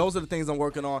 But yeah, those are the things I'm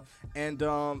working on, and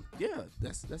yeah,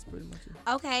 that's pretty much it.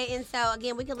 Okay, and so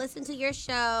again, we can listen to your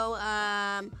show.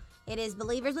 It is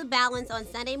Believers with Balance on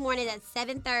Sunday morning at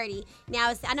 7:30.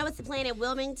 Now, I know it's playing in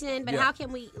Wilmington, but Yeah. how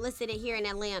can we listen it here in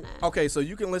Atlanta? Okay, so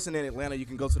you can listen in Atlanta. You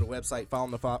can go to the website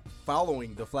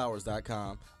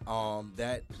followingtheflowers.com.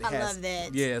 That I has, love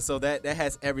that. Yeah, so that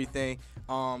has everything.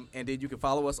 And then you can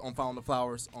follow us on Following the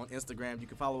Flowers on Instagram. You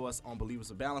can follow us on Believers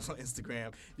with Balance on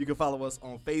Instagram. You can follow us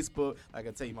on Facebook. Like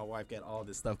I tell you, my wife got all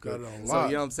this stuff good. Got it on So lock.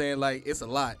 you know what I'm saying? Like it's a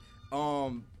lot.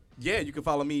 Yeah, you can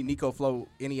follow me, Nico Flow,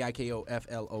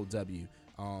 NEIKOFLOW.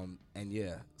 And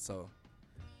yeah, so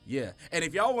yeah. And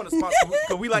if y'all want to sponsor,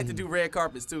 because we like to do red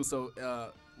carpets too, so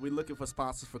we're looking for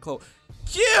sponsors for clothes.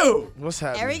 Q. What's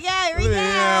Here we happening? go. Here we go.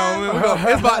 Yeah,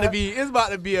 it's about to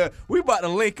be we about to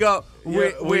link up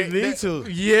with. Yeah, we with need that- to.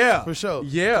 Yeah, For sure.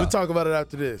 Yeah, We'll talk about it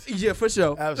after this. yeah, for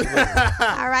sure. Absolutely.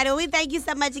 All right, well, we thank you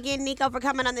so much again, Nico, for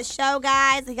coming on the show,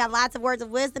 guys. We got lots of words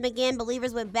of wisdom. Again,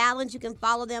 Believers with Balance. You can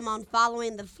follow them on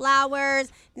Following the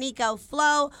Flowers, Nico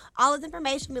Flow. All this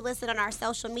information will be listed on our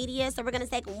social media. So we're going to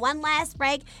take one last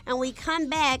break, and when we come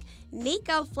back,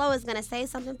 Nico Flow is going to say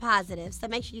something positive. So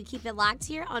make sure you keep it locked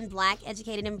here on Black,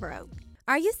 Educated, and Broke.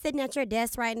 Are you sitting at your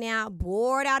desk right now,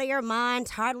 bored out of your mind,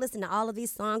 tired of listening to all of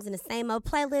these songs in the same old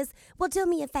playlist? Well, do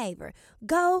me a favor.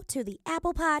 Go to the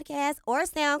Apple Podcast or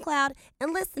SoundCloud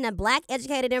and listen to Black,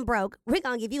 Educated, and Broke. We're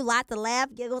going to give you lots of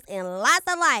laugh, giggles, and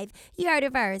lots of life. You heard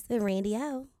it first with Randy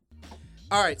O.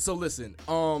 All right, so listen.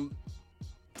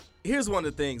 Here's one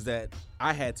of the things that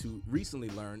I had to recently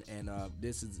learn, and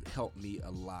this has helped me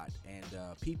a lot. And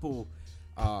people,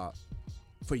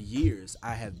 for years,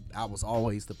 I was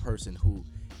always the person who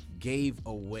gave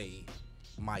away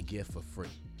my gift for free.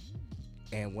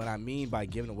 And what I mean by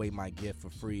giving away my gift for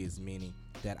free is meaning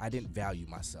that I didn't value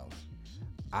myself.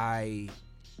 I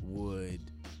would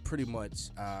pretty much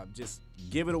just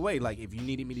give it away. Like if you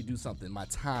needed me to do something, my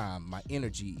time, my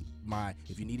energy,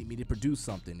 if you needed me to produce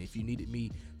something, if you needed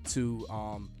me to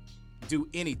do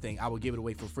anything, I would give it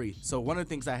away for free. So one of the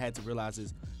things I had to realize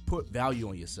is put value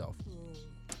on yourself.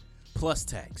 Plus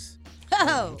tax. Oh. You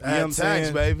know what I'm Add tax,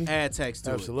 saying? baby. Add tax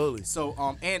to Absolutely. it. So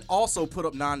and also put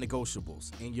up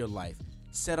non-negotiables in your life.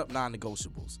 Set up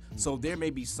non-negotiables. So there may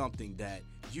be something that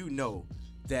you know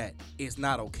that is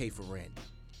not okay for Randy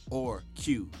or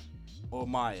Q or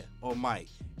Maya or Mike.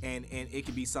 And it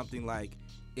could be something like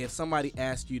if somebody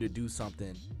asks you to do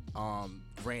something,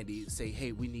 Randy, say,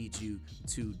 hey, we need you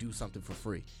to do something for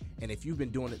free. And if you've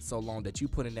been doing it so long that you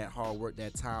put in that hard work,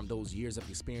 that time, those years of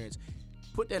experience,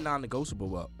 put that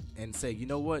non-negotiable up and say, you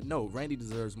know what? No, Randy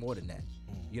deserves more than that.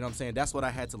 You know what I'm saying? That's what I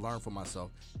had to learn for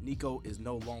myself. Nico is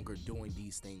no longer doing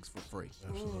these things for free.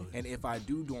 Absolutely. And if I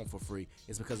do them for free,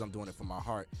 it's because I'm doing it from my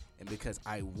heart and because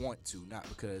I want to, not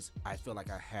because I feel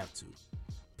like I have to.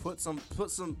 Put some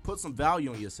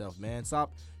value on yourself, man.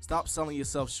 Stop selling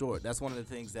yourself short. That's one of the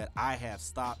things that I have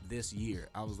stopped this year.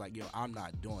 I was like, yo, I'm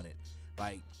not doing it.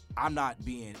 Like, I'm not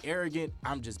being arrogant.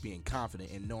 I'm just being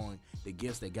confident in knowing the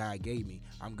gifts that God gave me.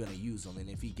 I'm gonna use them, and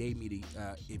if He gave me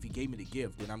the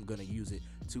gift, then I'm gonna use it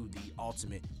to the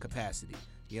ultimate capacity.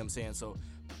 You know what I'm saying? So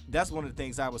that's one of the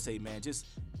things I would say, man. Just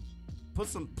put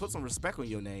some respect on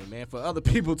your name, man, for other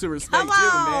people to respect you, man. You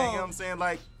know what I'm saying?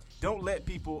 Like, don't let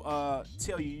people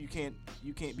tell you can't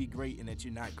be great and that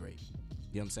you're not great.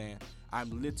 You know what I'm saying? I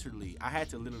had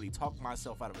to literally talk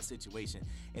myself out of a situation.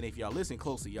 And if y'all listen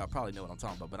closely, y'all probably know what I'm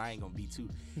talking about, but I ain't going to be too.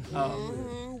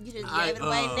 You just gave it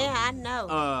away now, I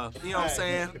know. You know what I'm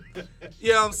saying?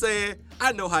 You know what I'm saying?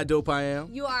 I know how dope I am.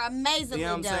 You are amazingly You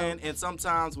know what I'm dope. saying? And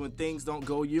sometimes when things don't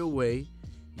go your way,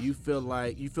 you feel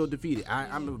defeated.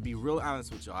 I'm going to be real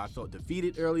honest with y'all. I felt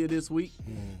defeated earlier this week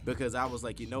because I was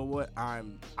like, you know what?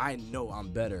 I know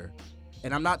I'm better.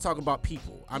 And I'm not talking about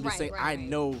people. I'm just saying I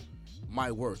know my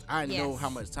worth. I know how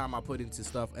much time I put into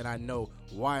stuff, and I know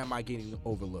why am I getting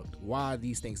overlooked? Why are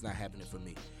these things not happening for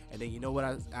me? And then you know what?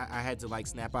 I had to like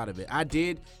snap out of it. I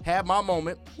did have my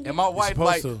moment, and my wife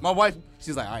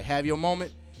she's like, all right, have your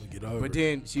moment. Get over but it.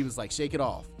 then she was like, shake it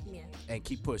off Yeah. and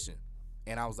keep pushing.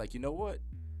 And I was like, you know what?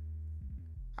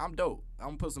 I'm dope. I'm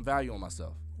gonna put some value on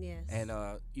myself. Yes. And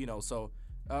so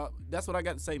that's what I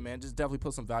got to say, man. Just definitely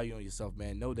put some value on yourself,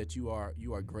 man. Know that you are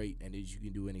great and that you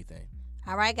can do anything.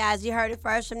 All right, guys, you heard it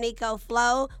first from Nico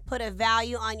Flo. Put a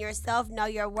value on yourself. Know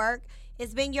your work.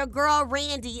 It's been your girl,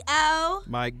 Randy O.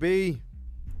 Mike B.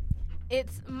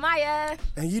 It's Maya.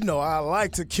 And you know I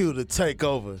like to cue the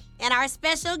takeover And our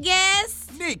special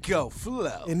guest. Nico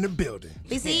Flo. in the building.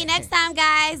 We see you next time,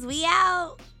 guys. We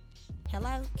out.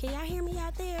 Hello, can y'all hear me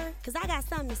out there? Because I got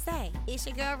something to say. It's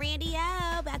your girl, Randy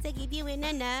O. About to keep you in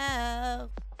the know.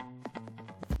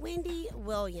 Wendy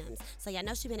Williams. So y'all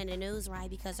know she been in the news, right?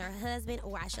 Because her husband,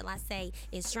 or shall I say,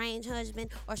 estranged husband,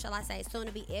 or shall I say,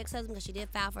 soon-to-be ex-husband, because she did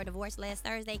file for divorce last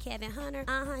Thursday, Kevin Hunter.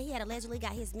 He had allegedly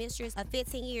got his mistress of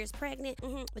 15 years pregnant.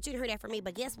 But you didn't hear that from me.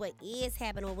 But guess what is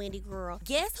happening with Wendy, girl?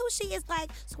 Guess who she is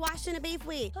like squashing the beef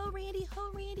with? Who Randy?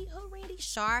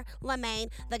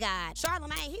 Charlamagne the God.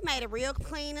 Charlamagne, he made it real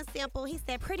clean and simple. He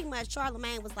said pretty much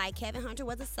Charlamagne was like, Kevin Hunter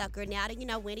was a sucker. Now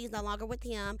that, Wendy's no longer with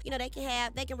him, they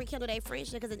can rekindle their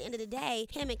friendship, because at the end of the day,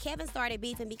 him and Kevin started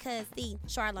beefing because, see,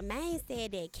 Charlamagne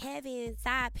said that Kevin's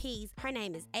side piece, her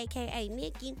name is AKA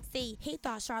Nikki. See, he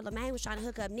thought Charlamagne was trying to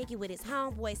hook up Nikki with his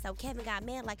homeboy, so Kevin got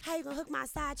mad like, how you gonna hook my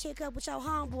side chick up with your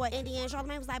homeboy? And then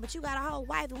Charlamagne was like, but you got a whole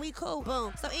wife and we cool.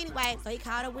 Boom. So anyway, he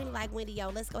called her Wendy like, Wendy, yo,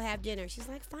 let's go have dinner. She's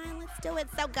like, fine, let's do it.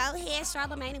 So go ahead,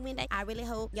 Charlamagne and Wendy. I really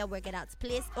hope y'all work it out,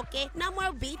 please. Okay? No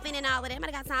more beefing and all of that.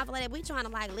 I got time for that. We trying to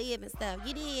like live and stuff.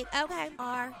 You did? Okay.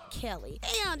 R. Kelly.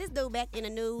 Damn, this dude back in the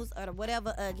news or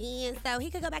whatever again. So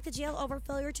he could go back to jail over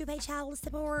failure to pay child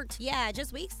support. Yeah,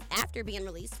 just weeks after being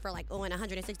released for like owing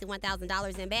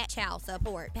 $161,000 in back child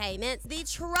support payments. The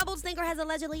troubled singer has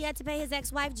allegedly yet to pay his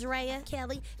ex-wife Drea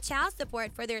Kelly child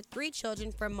support for their 3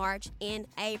 children from March and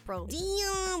April.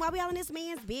 Damn, why we all in this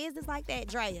man's business like that,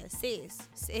 Drea? Sis,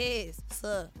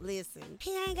 listen.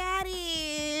 He ain't got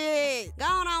it.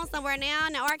 Going on somewhere now.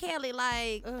 Now R. Kelly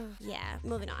like, yeah,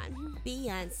 moving on.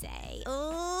 Beyonce.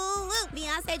 Ooh,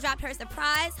 Beyonce dropped her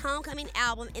surprise homecoming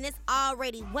album, and it's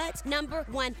already what?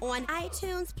 #1 on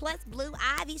iTunes. Plus Blue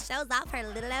Ivy shows off her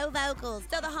little old vocals.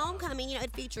 So the homecoming,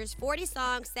 it features 40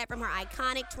 songs set from her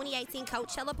iconic 2018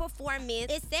 Coachella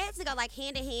performance. It's said to go like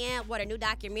hand in hand with a new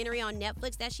documentary on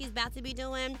Netflix that she's about to be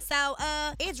doing. So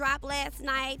it dropped last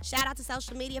night. Shout out to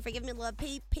social media for giving me a little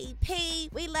PPP.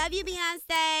 We love you,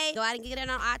 Beyonce. Go out and get it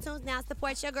on iTunes now.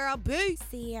 Support your girl B.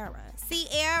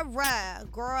 Sierra,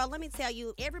 girl, let me tell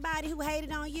you, everybody who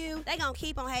hated on you, they gonna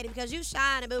keep on hating because you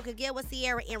shine, boo. Cause get what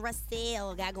Sierra and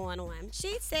Russell got going on.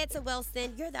 She said to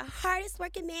Wilson, "You're the hardest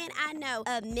working man I know,"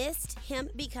 amidst him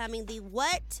becoming the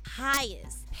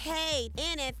highest paid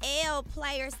NFL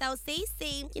player. So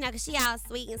Cece, cause she all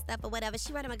sweet and stuff or whatever,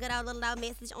 she wrote him a good old little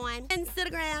message on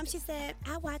Instagram. She said,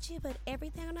 "I watch you put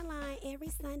everything on the line every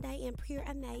Sunday in pure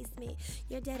amazement.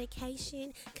 Your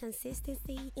dedication,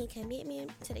 consistency, and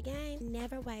commitment to the game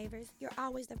never wavers. You're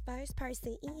always the first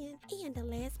person in and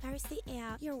and the last person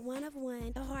out. You're one of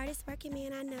one. The hardest working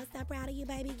man I know. So proud of you,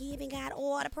 baby. Giving God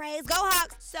all the praise. Go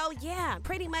Hawks! So yeah,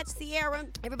 pretty much Sierra.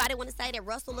 Everybody want to say that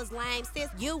Russell is lame. Sis,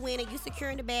 you winning. You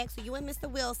securing the bag. So you and Mr.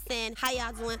 Wilson, how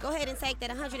y'all doing? Go ahead and take that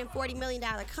 $140 million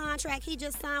contract he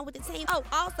just signed with the team. Oh,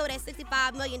 also that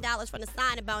 $65 million from the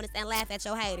signing bonus and laugh at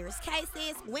your haters.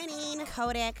 K-Sis winning.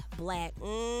 Kodak Black.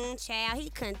 Child, he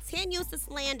continues to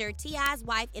slander T.I.'s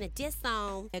wife in a diss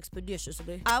song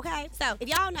expeditiously. Okay, so if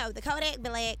y'all know the Kodak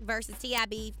Black versus T.I.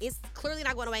 beef, it's clearly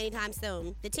not going away anytime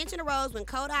soon. The tension arose when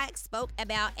Kodak spoke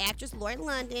about actress Lauren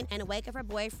London in the wake of her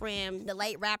boyfriend, the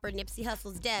late rapper Nipsey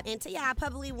Hussle's death, and T.I.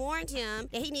 publicly warned him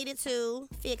that he needed to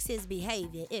fix his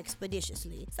behavior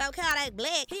expeditiously. So Kodak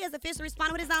Black, he has officially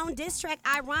responded with his own diss track,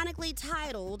 ironically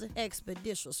titled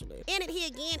Expeditiously. In it, he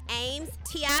again aims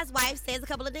T.I.'s wife, says a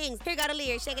couple of things. Here go the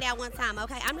lyrics, check it out one time,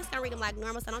 okay? I'm just gonna read them like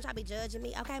normal, so don't try to be judging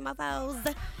me, okay,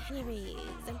 mofos? Here reads,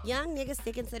 young niggas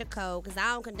sticking to the code, cause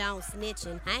I don't condone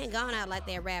snitching. I ain't going out like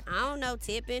that rap. I don't know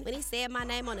tipping. When he said my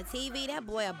name on the TV, that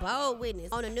boy a bold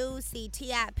witness. On the news, see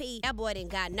TIP, that boy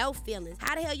didn't got no feelings.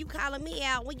 How the hell you calling me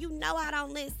out when you know I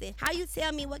don't listen? How you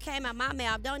tell me what came out my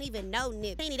mouth? Don't even know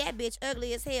Nip. Penny, that bitch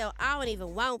ugly as hell. I don't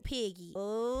even want Piggy.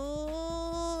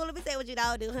 Ooh, let me say what you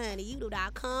don't do, honey. You do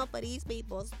not come for these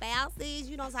people's spouses.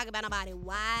 You don't talk about nobody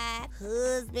wife,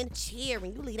 husband,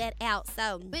 cheering. You leave that out.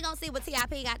 So we gonna see what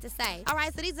TIP got to say. All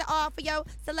right, so these are all for your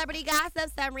celebrity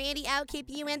gossip. So Randy, I'll keep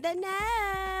you in the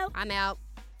know. I'm out.